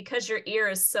that because your ear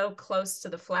is so close to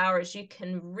the flowers, you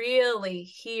can really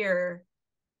hear,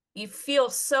 you feel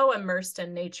so immersed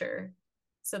in nature.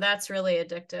 So that's really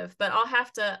addictive. But I'll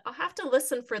have to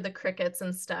listen for the crickets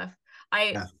and stuff.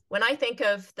 When I think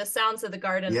of the sounds of the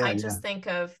garden, I just think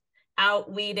of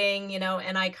out weeding, you know,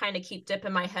 and I kind of keep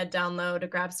dipping my head down low to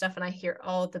grab stuff, and I hear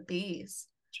all the bees.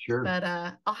 Sure. But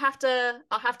I'll have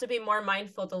to be more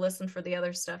mindful to listen for the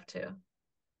other stuff too.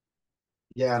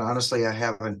 Yeah, and honestly, I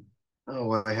haven't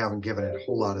given it a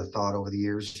whole lot of thought over the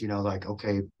years, you know, like,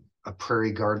 okay, a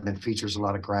prairie garden that features a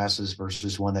lot of grasses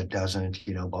versus one that doesn't,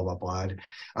 you know, blah, blah, blah.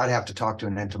 I'd have to talk to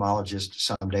an entomologist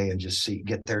someday and just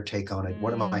get their take on it.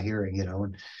 What am I hearing, you know,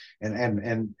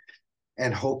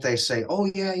 and hope they say,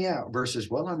 oh, yeah, versus,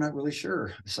 well, I'm not really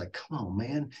sure. It's like, come on,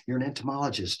 man, you're an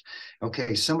entomologist.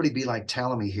 Okay, somebody be like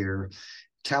Talamy here.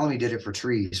 Talamy did it for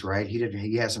trees, right?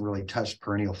 He hasn't really touched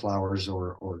perennial flowers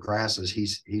or grasses.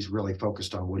 He's really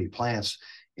focused on woody plants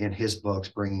in his books,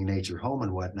 Bringing Nature Home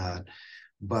and whatnot.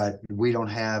 But we don't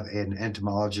have an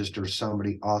entomologist or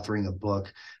somebody authoring a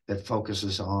book that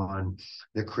focuses on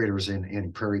the critters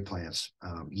in prairie plants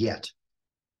yet.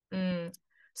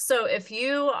 So if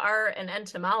you are an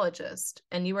entomologist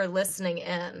and you are listening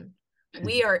in,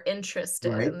 we are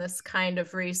interested in this kind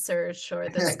of research or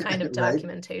this kind of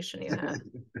documentation you have.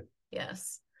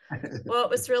 Yes. Well, it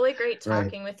was really great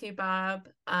talking with you, Bob.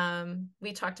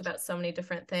 We talked about so many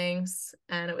different things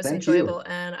and it was enjoyable.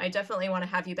 And I definitely want to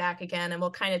have you back again and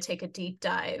we'll kind of take a deep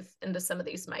dive into some of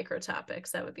these micro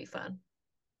topics. That would be fun.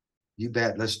 You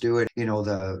bet. Let's do it. You know,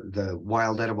 the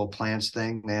wild edible plants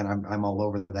thing, man, I'm all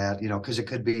over that, you know, because it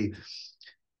could be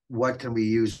what can we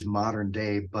use modern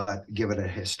day, but give it a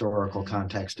historical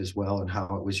context as well and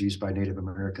how it was used by Native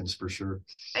Americans for sure.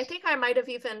 I think I might have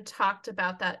even talked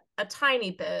about that a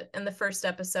tiny bit in the first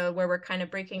episode where we're kind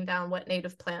of breaking down what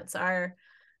native plants are.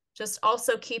 Just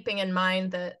also keeping in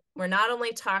mind that we're not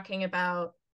only talking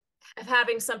about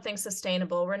having something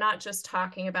sustainable, we're not just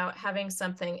talking about having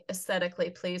something aesthetically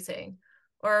pleasing,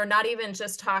 or not even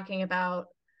just talking about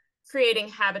creating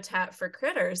habitat for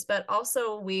critters, but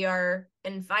also we are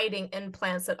inviting in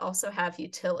plants that also have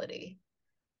utility.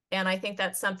 And I think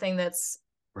that's something that's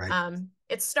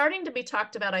it's starting to be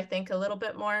talked about, I think, a little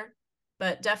bit more,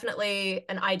 but definitely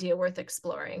an idea worth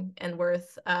exploring and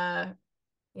worth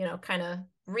you know, kind of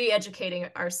re-educating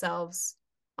ourselves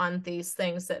on these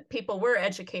things that people were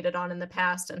educated on in the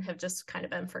past and have just kind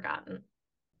of been forgotten.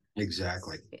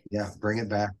 Exactly. Yeah, bring it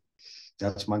back.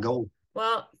 That's my goal.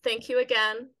 Well, thank you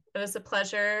again. It was a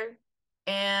pleasure.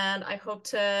 And I hope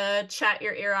to chat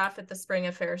your ear off at the Spring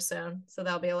Affair soon. So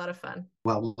that'll be a lot of fun.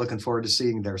 Well, looking forward to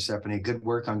seeing you there, Stephanie. Good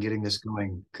work on getting this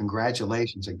going.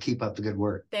 Congratulations and keep up the good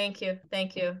work. Thank you.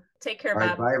 Thank you. Take care,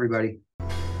 Bob. Bye, everybody.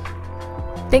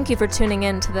 Thank you for tuning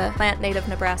in to the Plant Native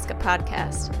Nebraska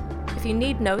podcast. If you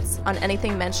need notes on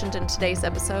anything mentioned in today's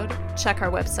episode, check our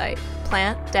website,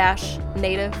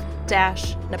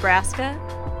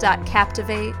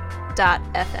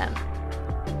 plant-native-nebraska.captivate.fm.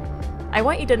 I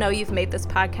want you to know you've made this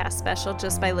podcast special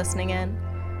just by listening in,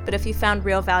 but if you found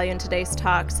real value in today's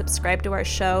talk, subscribe to our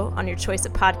show on your choice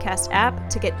of podcast app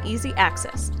to get easy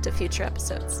access to future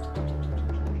episodes.